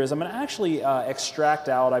here is I'm going to actually extract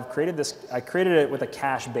out, I created it with a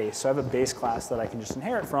cache base. So I have a base class that I can just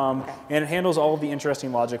inherit from, and it handles all of the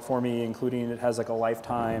interesting logic for me, including it has like a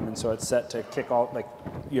lifetime, and so it's set to kick off,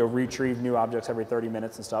 retrieve new objects every 30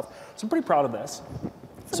 minutes and stuff. So I'm pretty proud of this.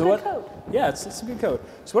 Some good code. Yeah, it's some good code.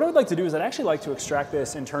 So what I would like to do is I'd actually like to extract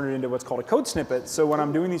this and turn it into what's called a code snippet. So when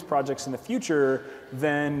I'm doing these projects in the future,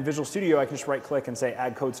 then Visual Studio, I can just right-click and say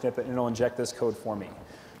Add Code Snippet, and it'll inject this code for me.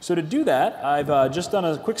 So to do that, I've just done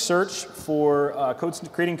a quick search for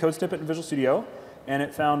creating code snippet in Visual Studio, and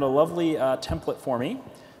it found a lovely template for me.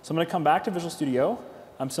 So I'm going to come back to Visual Studio.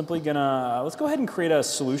 I'm simply going to, let's go ahead and create a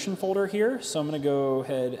solution folder here. So I'm going to go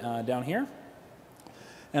ahead down here,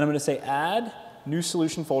 and I'm going to say Add New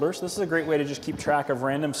Solution Folder. So this is a great way to just keep track of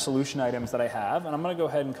random solution items that I have. And I'm going to go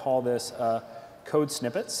ahead and call this Code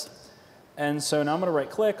Snippets. And so now I'm going to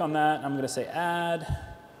right-click on that. And I'm going to say Add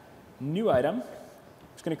New Item. I'm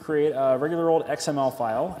just going to create a regular old XML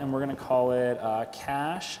file. And we're going to call it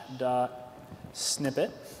cache.snippet.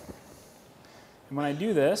 And when I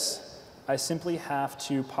do this, I simply have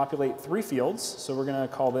to populate 3 fields. So we're going to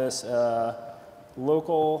call this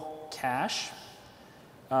local cache.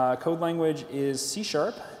 Code language is C#,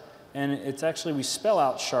 and it's actually, we spell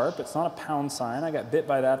out sharp. It's not a pound sign. I got bit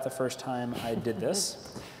by that the first time I did this.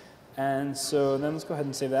 And so then let's go ahead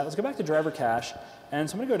and save that. Let's go back to driver cache. And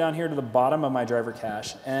so I'm going to go down here to the bottom of my driver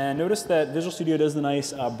cache. And notice that Visual Studio does the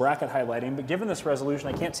nice bracket highlighting, but given this resolution,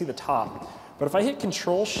 I can't see the top. But if I hit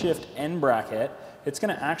Control-Shift-N bracket, it's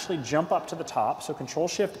going to actually jump up to the top. So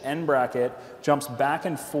Control-Shift-N bracket jumps back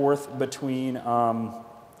and forth between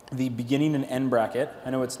the beginning and end bracket. I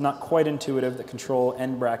know it's not quite intuitive that Control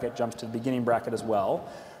End bracket jumps to the beginning bracket as well,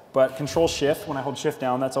 but Control Shift, when I hold Shift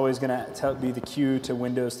down, that's always going to be the cue to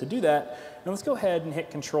Windows to do that. And let's go ahead and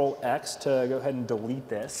hit Control X to go ahead and delete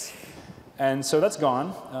this. And so that's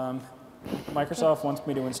gone. Microsoft wants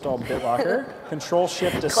me to install BitLocker. Control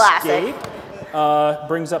Shift Escape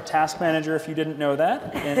brings up Task Manager if you didn't know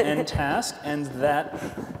that, and End Task ends that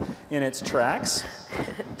in its tracks.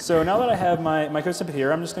 So now that I have my code snippet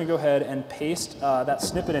here, I'm just going to go ahead and paste that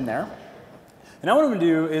snippet in there. And now what I'm going to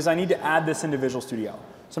do is I need to add this into Visual Studio.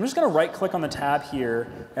 So I'm just going to right-click on the tab here,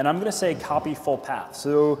 and I'm going to say Copy Full Path.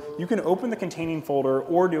 So you can open the containing folder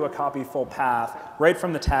or do a Copy Full Path right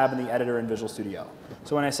from the tab in the editor in Visual Studio.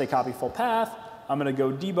 So when I say Copy Full Path, I'm going to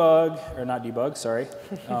go debug, or not debug, sorry,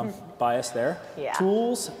 bias there. Yeah.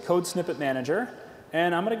 Tools, code snippet manager.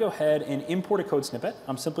 And I'm going to go ahead and import a code snippet.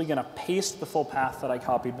 I'm simply going to paste the full path that I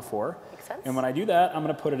copied before. Makes sense. And when I do that, I'm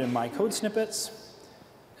going to put it in my code snippets.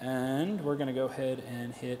 And we're going to go ahead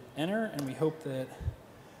and hit enter. And we hope that,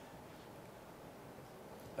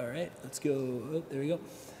 all right, let's go, oh, there we go.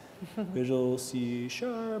 Visual C#,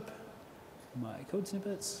 my code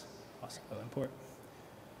snippets. Awesome, oh, import.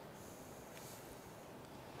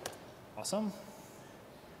 Awesome.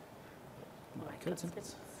 My code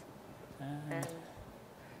snippets. And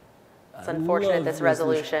it's unfortunate, this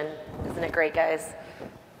resolution. Isn't it great, guys?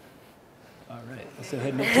 All right, let's go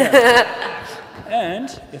ahead and test. And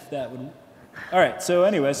if that would, all right, so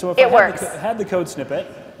anyway, so if I had the code snippet,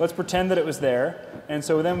 let's pretend that it was there. And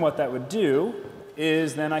so then what that would do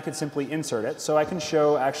is then I could simply insert it. So I can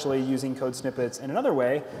show actually using code snippets in another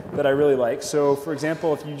way that I really like. So for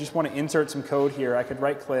example, if you just want to insert some code here, I could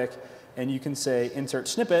right click and you can say insert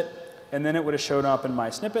snippet. And then it would have shown up in my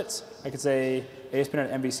snippets. I could say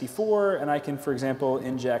ASP.NET MVC4, and I can, for example,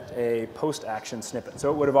 inject a post-action snippet.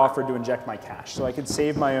 So it would have offered to inject my cache. So I could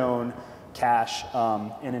save my own cache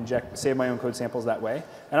and save my own code samples that way.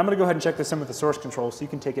 And I'm going to go ahead and check this in with the source control so you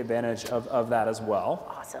can take advantage of that as well.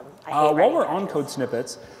 Awesome. While we're on code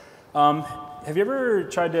snippets, have you ever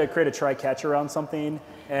tried to create a try-catch around something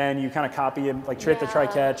and you kind of copy and like create the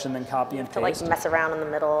try-catch and then copy and paste? To like mess around in the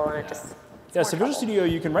middle and it just... Yeah, so Visual Studio,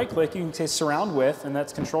 you can right-click, you can say surround with, and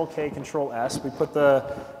that's Control-K, Control-S. We put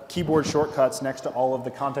the keyboard shortcuts next to all of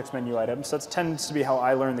the context menu items. So that tends to be how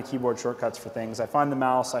I learn the keyboard shortcuts for things. I find the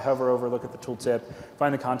mouse, I hover over, look at the tooltip,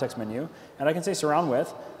 find the context menu, and I can say surround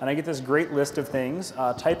with, and I get this great list of things.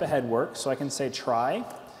 Type ahead works, so I can say try,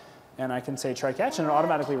 and I can say try catch, and it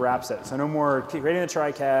automatically wraps it. So no more creating the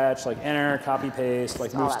try catch, like enter, copy paste,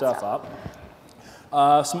 like move stuff up.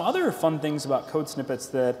 Some other fun things about code snippets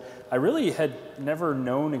that I really had never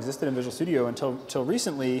known existed in Visual Studio until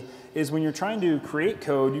recently is when you're trying to create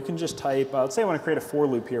code, you can just type, let's say I want to create a for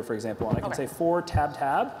loop here, for example, and I can say for tab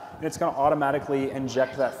tab, and it's going to automatically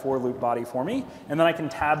inject that for loop body for me, and then I can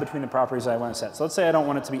tab between the properties I want to set. So let's say I don't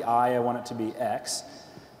want it to be I want it to be X,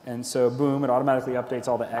 and so boom, it automatically updates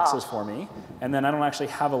all the X's for me, and then I don't actually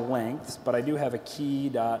have a length, but I do have a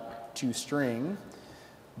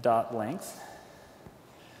key.toString.length.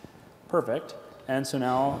 Perfect. And so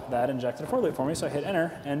now that injected a for loop for me, so I hit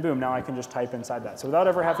enter, and boom, now I can just type inside that. So without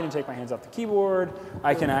ever having to take my hands off the keyboard,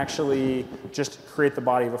 I can actually just create the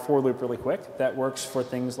body of a for loop really quick. That works for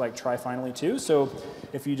things like try finally too. So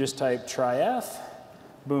if you just type tryf,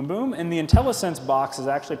 boom, boom, and the IntelliSense box is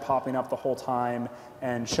actually popping up the whole time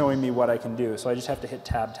and showing me what I can do. So I just have to hit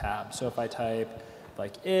tab, tab. So if I type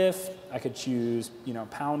like if, I could choose,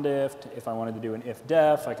 pound if I wanted to do an if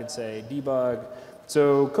def, I could say debug.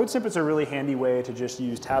 So code snippets are a really handy way to just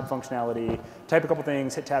use tab functionality, type a couple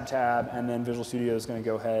things, hit tab, tab, and then Visual Studio is going to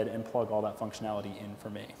go ahead and plug all that functionality in for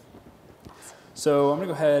me. So I'm going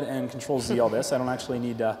to go ahead and Control-Z all this. I don't actually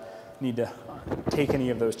need to take any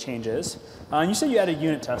of those changes. And you said you added a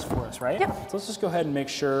unit test for us, right? Yeah. So let's just go ahead and make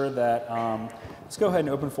sure that, let's go ahead and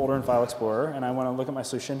open folder in File Explorer, and I want to look at my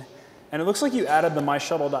solution. And it looks like you added the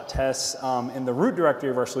myshuttle.tests in the root directory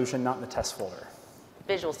of our solution, not in the test folder.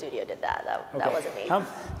 Visual Studio did that. That wasn't me.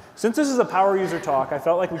 Since this is a power user talk, I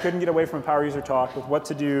felt like we couldn't get away from a power user talk with what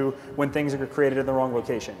to do when things are created in the wrong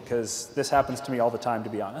location, because this happens to me all the time, to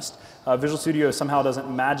be honest. Visual Studio somehow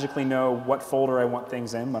doesn't magically know what folder I want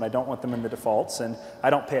things in when I don't want them in the defaults, and I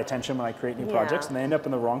don't pay attention when I create new projects, and they end up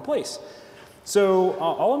in the wrong place. So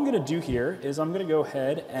all I'm going to do here is I'm going to go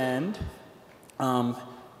ahead and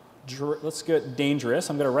let's get dangerous.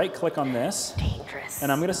 I'm going to right click on this. Dangerous.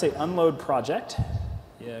 And I'm going to say unload project.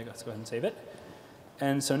 Yeah, let's go ahead and save it.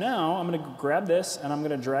 And so now I'm going to grab this and I'm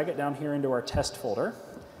going to drag it down here into our test folder.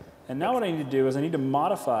 And now what I need to do is I need to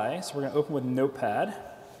modify. So we're going to open with Notepad.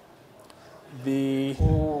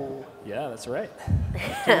 Yeah, that's right.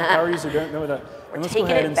 Power user don't know that. And let's go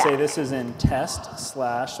ahead and say this is in test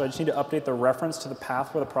slash. So I just need to update the reference to the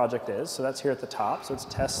path where the project is. So that's here at the top. So it's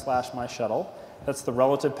test slash myshuttle. That's the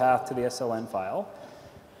relative path to the SLN file.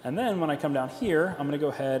 And then when I come down here, I'm going to go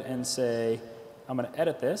ahead and say, I'm going to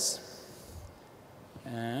edit this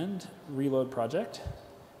and reload project.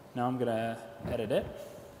 Now I'm going to edit it.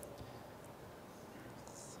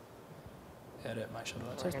 Edit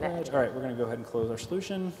myshuttle.test page. All right, we're going to go ahead and close our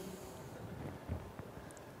solution.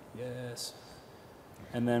 Yes.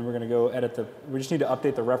 And then we're going to go edit we just need to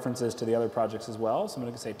update the references to the other projects as well. So I'm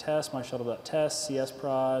going to say test, myshuttle.test,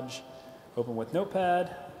 csproj, open with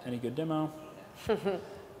Notepad, any good demo.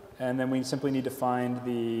 And then we simply need to find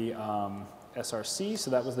the SRC,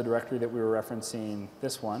 so that was the directory that we were referencing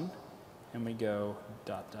this one. and we go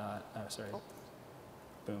dot, dot, oh, sorry,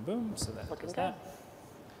 boom, boom, so that does that.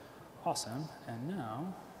 Awesome, and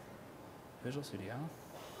now Visual Studio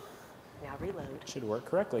now reload. should work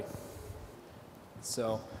correctly.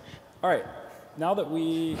 So, all right, now that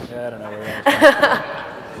we, I don't know where that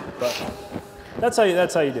was, but that's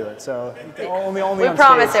how you do it. So only we on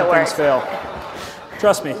promise stage it works. things fail.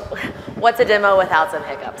 Trust me. What's a demo without some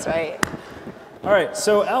hiccups, right? All right,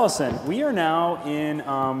 so Allison, we are now in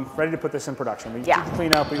ready to put this in production. We did the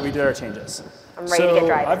cleanup, we did our changes. I'm ready to get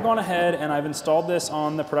driving. I've gone ahead and I've installed this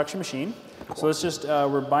on the production machine. Cool. So let's just,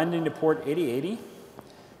 we're binding to port 8080,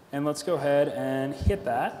 and let's go ahead and hit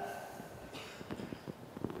that.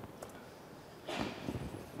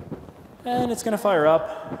 And it's going to fire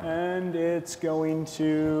up, and it's going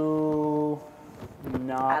to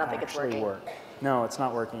not actually work. No, it's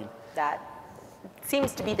not working. That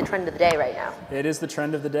seems to be the trend of the day right now. It is the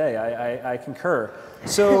trend of the day. I concur.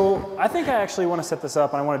 So I think I actually want to set this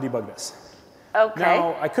up and I want to debug this. Okay.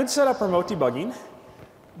 Now, I could set up remote debugging,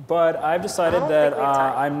 but I've decided that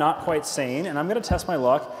I'm not quite sane, and I'm going to test my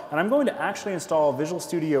luck, and I'm going to actually install Visual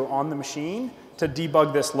Studio on the machine to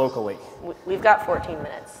debug this locally. We've got 14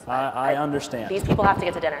 minutes. I understand. These people have to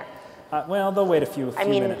get to dinner. Well, they'll wait a few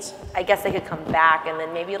minutes. I guess they could come back and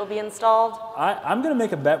then maybe it'll be installed. I'm going to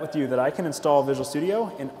make a bet with you that I can install Visual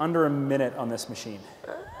Studio in under a minute on this machine.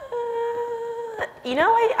 You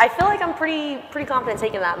know, I feel like I'm pretty confident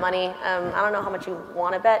taking that money. I don't know how much you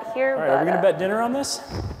want to bet here. All right, are we going to bet dinner on this?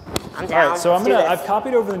 I'm down. All right, so I've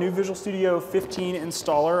copied over the new Visual Studio 15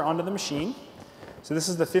 installer onto the machine. So this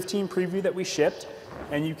is the 15 preview that we shipped,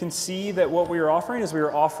 and you can see that what we are offering is we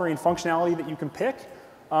are offering functionality that you can pick.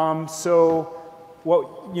 Right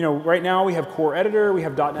now we have Core Editor, we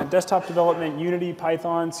have .NET Desktop Development, Unity,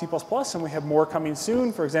 Python, C++, and we have more coming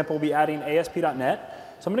soon. For example, we'll be adding ASP.NET.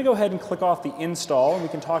 So I'm going to go ahead and click off the install, and we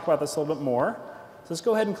can talk about this a little bit more. So let's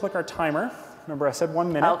go ahead and click our timer. Remember, I said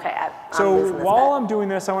 1 minute. Okay. So while I'm doing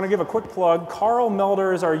this, I want to give a quick plug. Carl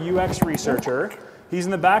Melder is our UX researcher. He's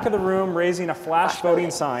in the back of the room raising a flash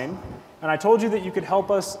voting sign. And I told you that you could help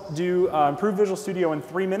us do improve Visual Studio in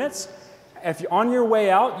 3 minutes. If you're on your way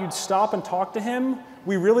out, you'd stop and talk to him.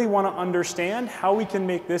 We really want to understand how we can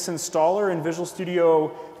make this installer in Visual Studio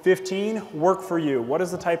 15 work for you. What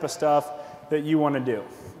is the type of stuff that you want to do?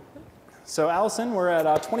 So Allison, we're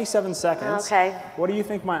at 27 seconds. Okay. What do you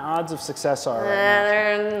think my odds of success are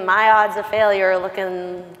right now? My odds of failure are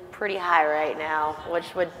looking pretty high right now,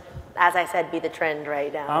 which would, as I said, be the trend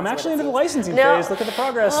right now. I'm actually into the licensing phase. Look at the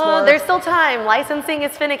progress bar. There's still time. Licensing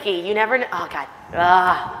is finicky. You never know. Oh, God.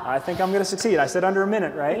 I think I'm going to succeed. I said under a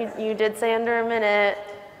minute, right? You did say under a minute.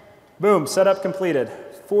 Boom, setup completed.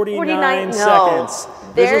 49 seconds.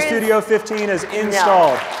 Visual Studio 15 is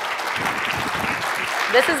installed.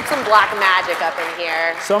 This is some black magic up in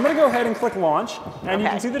here. So I'm going to go ahead and click launch, and you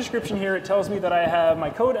can see the description here. It tells me that I have my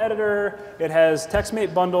code editor, it has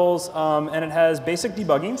TextMate bundles, and it has basic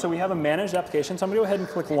debugging. So we have a managed application. So I'm going to go ahead and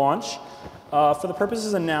click launch. For the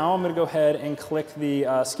purposes of now, I'm going to go ahead and click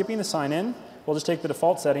the skipping the sign-in. We'll just take the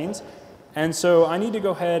default settings. And so I need to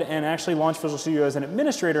go ahead and actually launch Visual Studio as an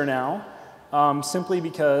administrator now, simply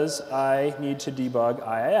because I need to debug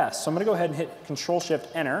IIS. So I'm going to go ahead and hit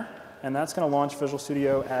Control-Shift-Enter, and that's going to launch Visual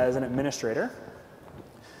Studio as an administrator.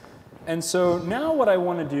 And so now what I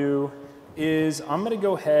want to do is I'm going to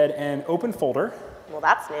go ahead and open folder. Well,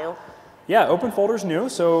 that's new. Yeah, open folder is new.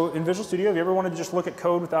 So in Visual Studio, if you ever wanted to just look at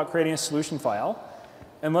code without creating a solution file,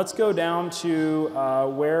 and let's go down to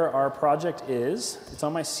where our project is. It's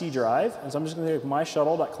on my C drive. And so I'm just going to click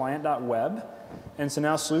myshuttle.client.web. And so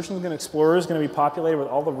now Solutions Explorer is going to be populated with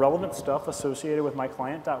all the relevant stuff associated with my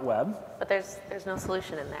client.web. But there's no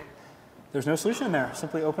solution in there. There's no solution in there.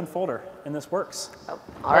 Simply open folder, and this works. Oh,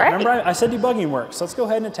 all right. Remember, I said debugging works. So let's go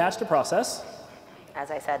ahead and attach to process.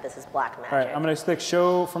 As I said, this is black magic. All right, I'm going to click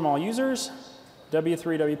Show from All Users.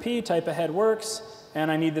 W3WP, type ahead works. And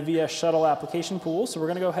I need the VS Shuttle application pool, so we're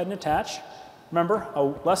going to go ahead and attach. Remember, a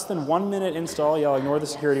less than 1 minute install. Y'all ignore the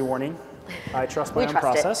security warning. I trust my own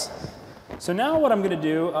process. So now what I'm going to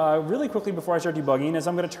do, really quickly before I start debugging, is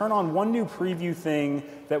I'm going to turn on one new preview thing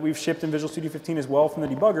that we've shipped in Visual Studio 15 as well from the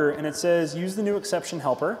debugger, and it says use the new exception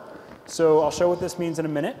helper. So I'll show what this means in a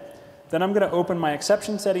minute. Then I'm going to open my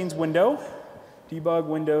exception settings window, debug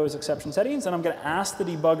Windows exception settings, and I'm going to ask the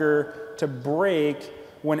debugger to break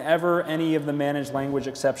whenever any of the managed language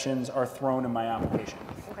exceptions are thrown in my application.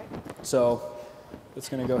 Okay. So it's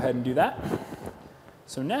going to go ahead and do that.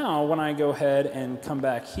 So now when I go ahead and come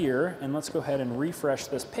back here, and let's go ahead and refresh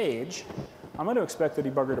this page, I'm going to expect the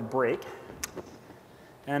debugger to break.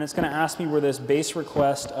 And it's going to ask me where this base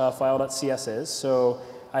request file.cs is. So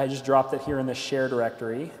I just dropped it here in the share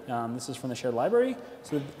directory. This is from the shared library,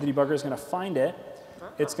 so the debugger is going to find it.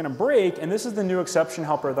 It's going to break, and this is the new exception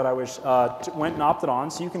helper that I went and opted on.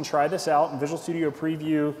 So you can try this out in Visual Studio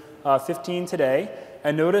Preview 15 today.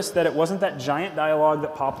 And notice that it wasn't that giant dialog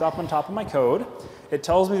that popped up on top of my code. It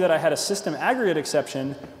tells me that I had a system aggregate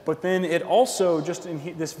exception, but then it also, just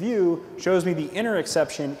in this view, shows me the inner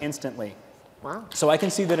exception instantly. Wow. So I can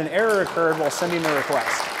see that an error occurred while sending the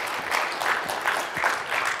request.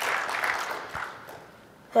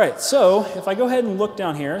 All right, so if I go ahead and look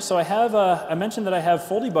down here, so I have, I mentioned that I have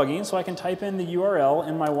full debugging, so I can type in the URL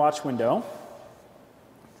in my watch window.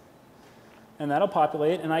 And that'll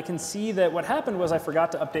populate, and I can see that what happened was I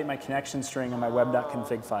forgot to update my connection string in my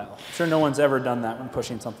web.config file. I'm sure no one's ever done that when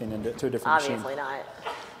pushing something to a different machine. Obviously not.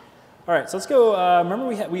 All right, so let's go, remember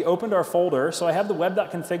we opened our folder, so I have the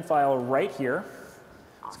web.config file right here.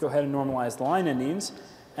 Let's go ahead and normalize the line endings.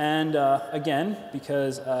 And again,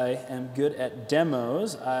 because I am good at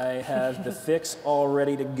demos, I have the fix all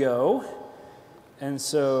ready to go. And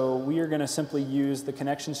so we are going to simply use the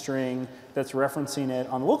connection string that's referencing it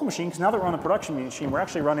on the local machine, because now that we're on the production machine, we're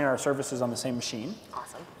actually running our services on the same machine.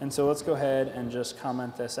 Awesome. And so let's go ahead and just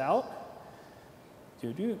comment this out.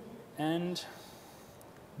 And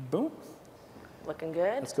boom. Looking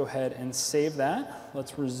good. Let's go ahead and save that.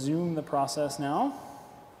 Let's resume the process now.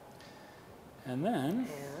 And then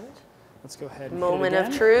let's go ahead and moment hit it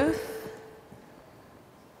again. of truth.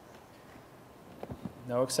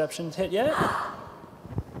 No exceptions hit yet.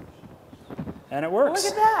 And it works.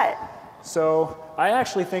 Look at that. So I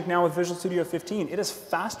actually think now with Visual Studio 15, it is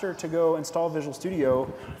faster to go install Visual Studio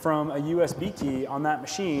from a USB key on that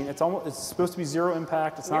machine. It's supposed to be zero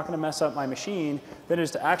impact. It's not going to mess up my machine. Than it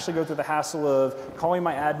is to actually go through the hassle of calling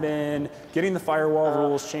my admin, getting the firewall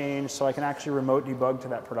rules changed so I can actually remote debug to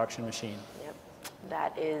that production machine. Yep.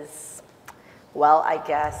 That is, well, I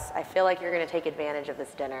guess I feel like you're going to take advantage of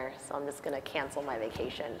this dinner, so I'm just going to cancel my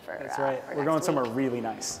vacation for That's right. for We're going next somewhere week. really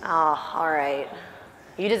nice. Oh, all right.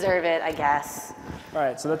 You deserve it, I guess. All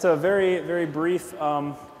right, so that's a very, very brief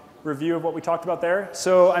review of what we talked about there.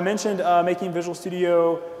 So I mentioned making Visual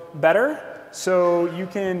Studio better. So you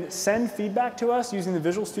can send feedback to us using the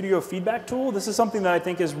Visual Studio feedback tool. This is something that I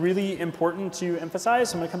think is really important to emphasize.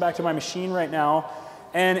 So I'm going to come back to my machine right now.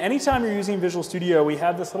 And anytime you're using Visual Studio, we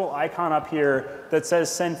have this little icon up here that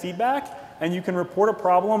says send feedback. And you can report a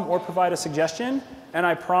problem or provide a suggestion. And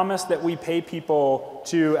I promise that we pay people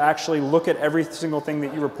to actually look at every single thing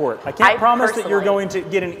that you report. I can't promise that you're going to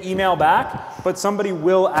get an email back, but somebody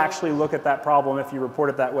will actually look at that problem if you report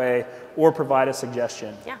it that way or provide a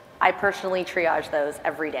suggestion. Yeah, I personally triage those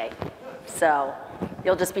every day. So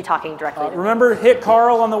you'll just be talking directly to me. Remember, hit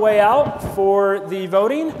Carl on the way out for the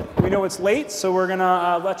voting. We know it's late, so we're going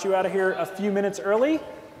to let you out of here a few minutes early.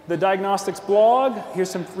 The diagnostics blog, here's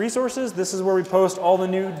some resources. This is where we post all the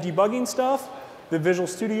new debugging stuff. The Visual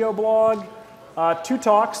Studio blog, 2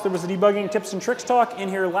 talks. There was a debugging tips and tricks talk in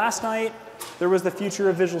here last night. There was the future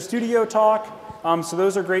of Visual Studio talk. So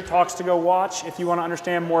those are great talks to go watch if you want to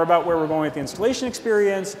understand more about where we're going with the installation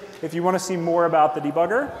experience, if you want to see more about the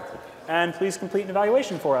debugger. And please complete an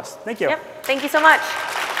evaluation for us. Thank you. Yep. Thank you so much.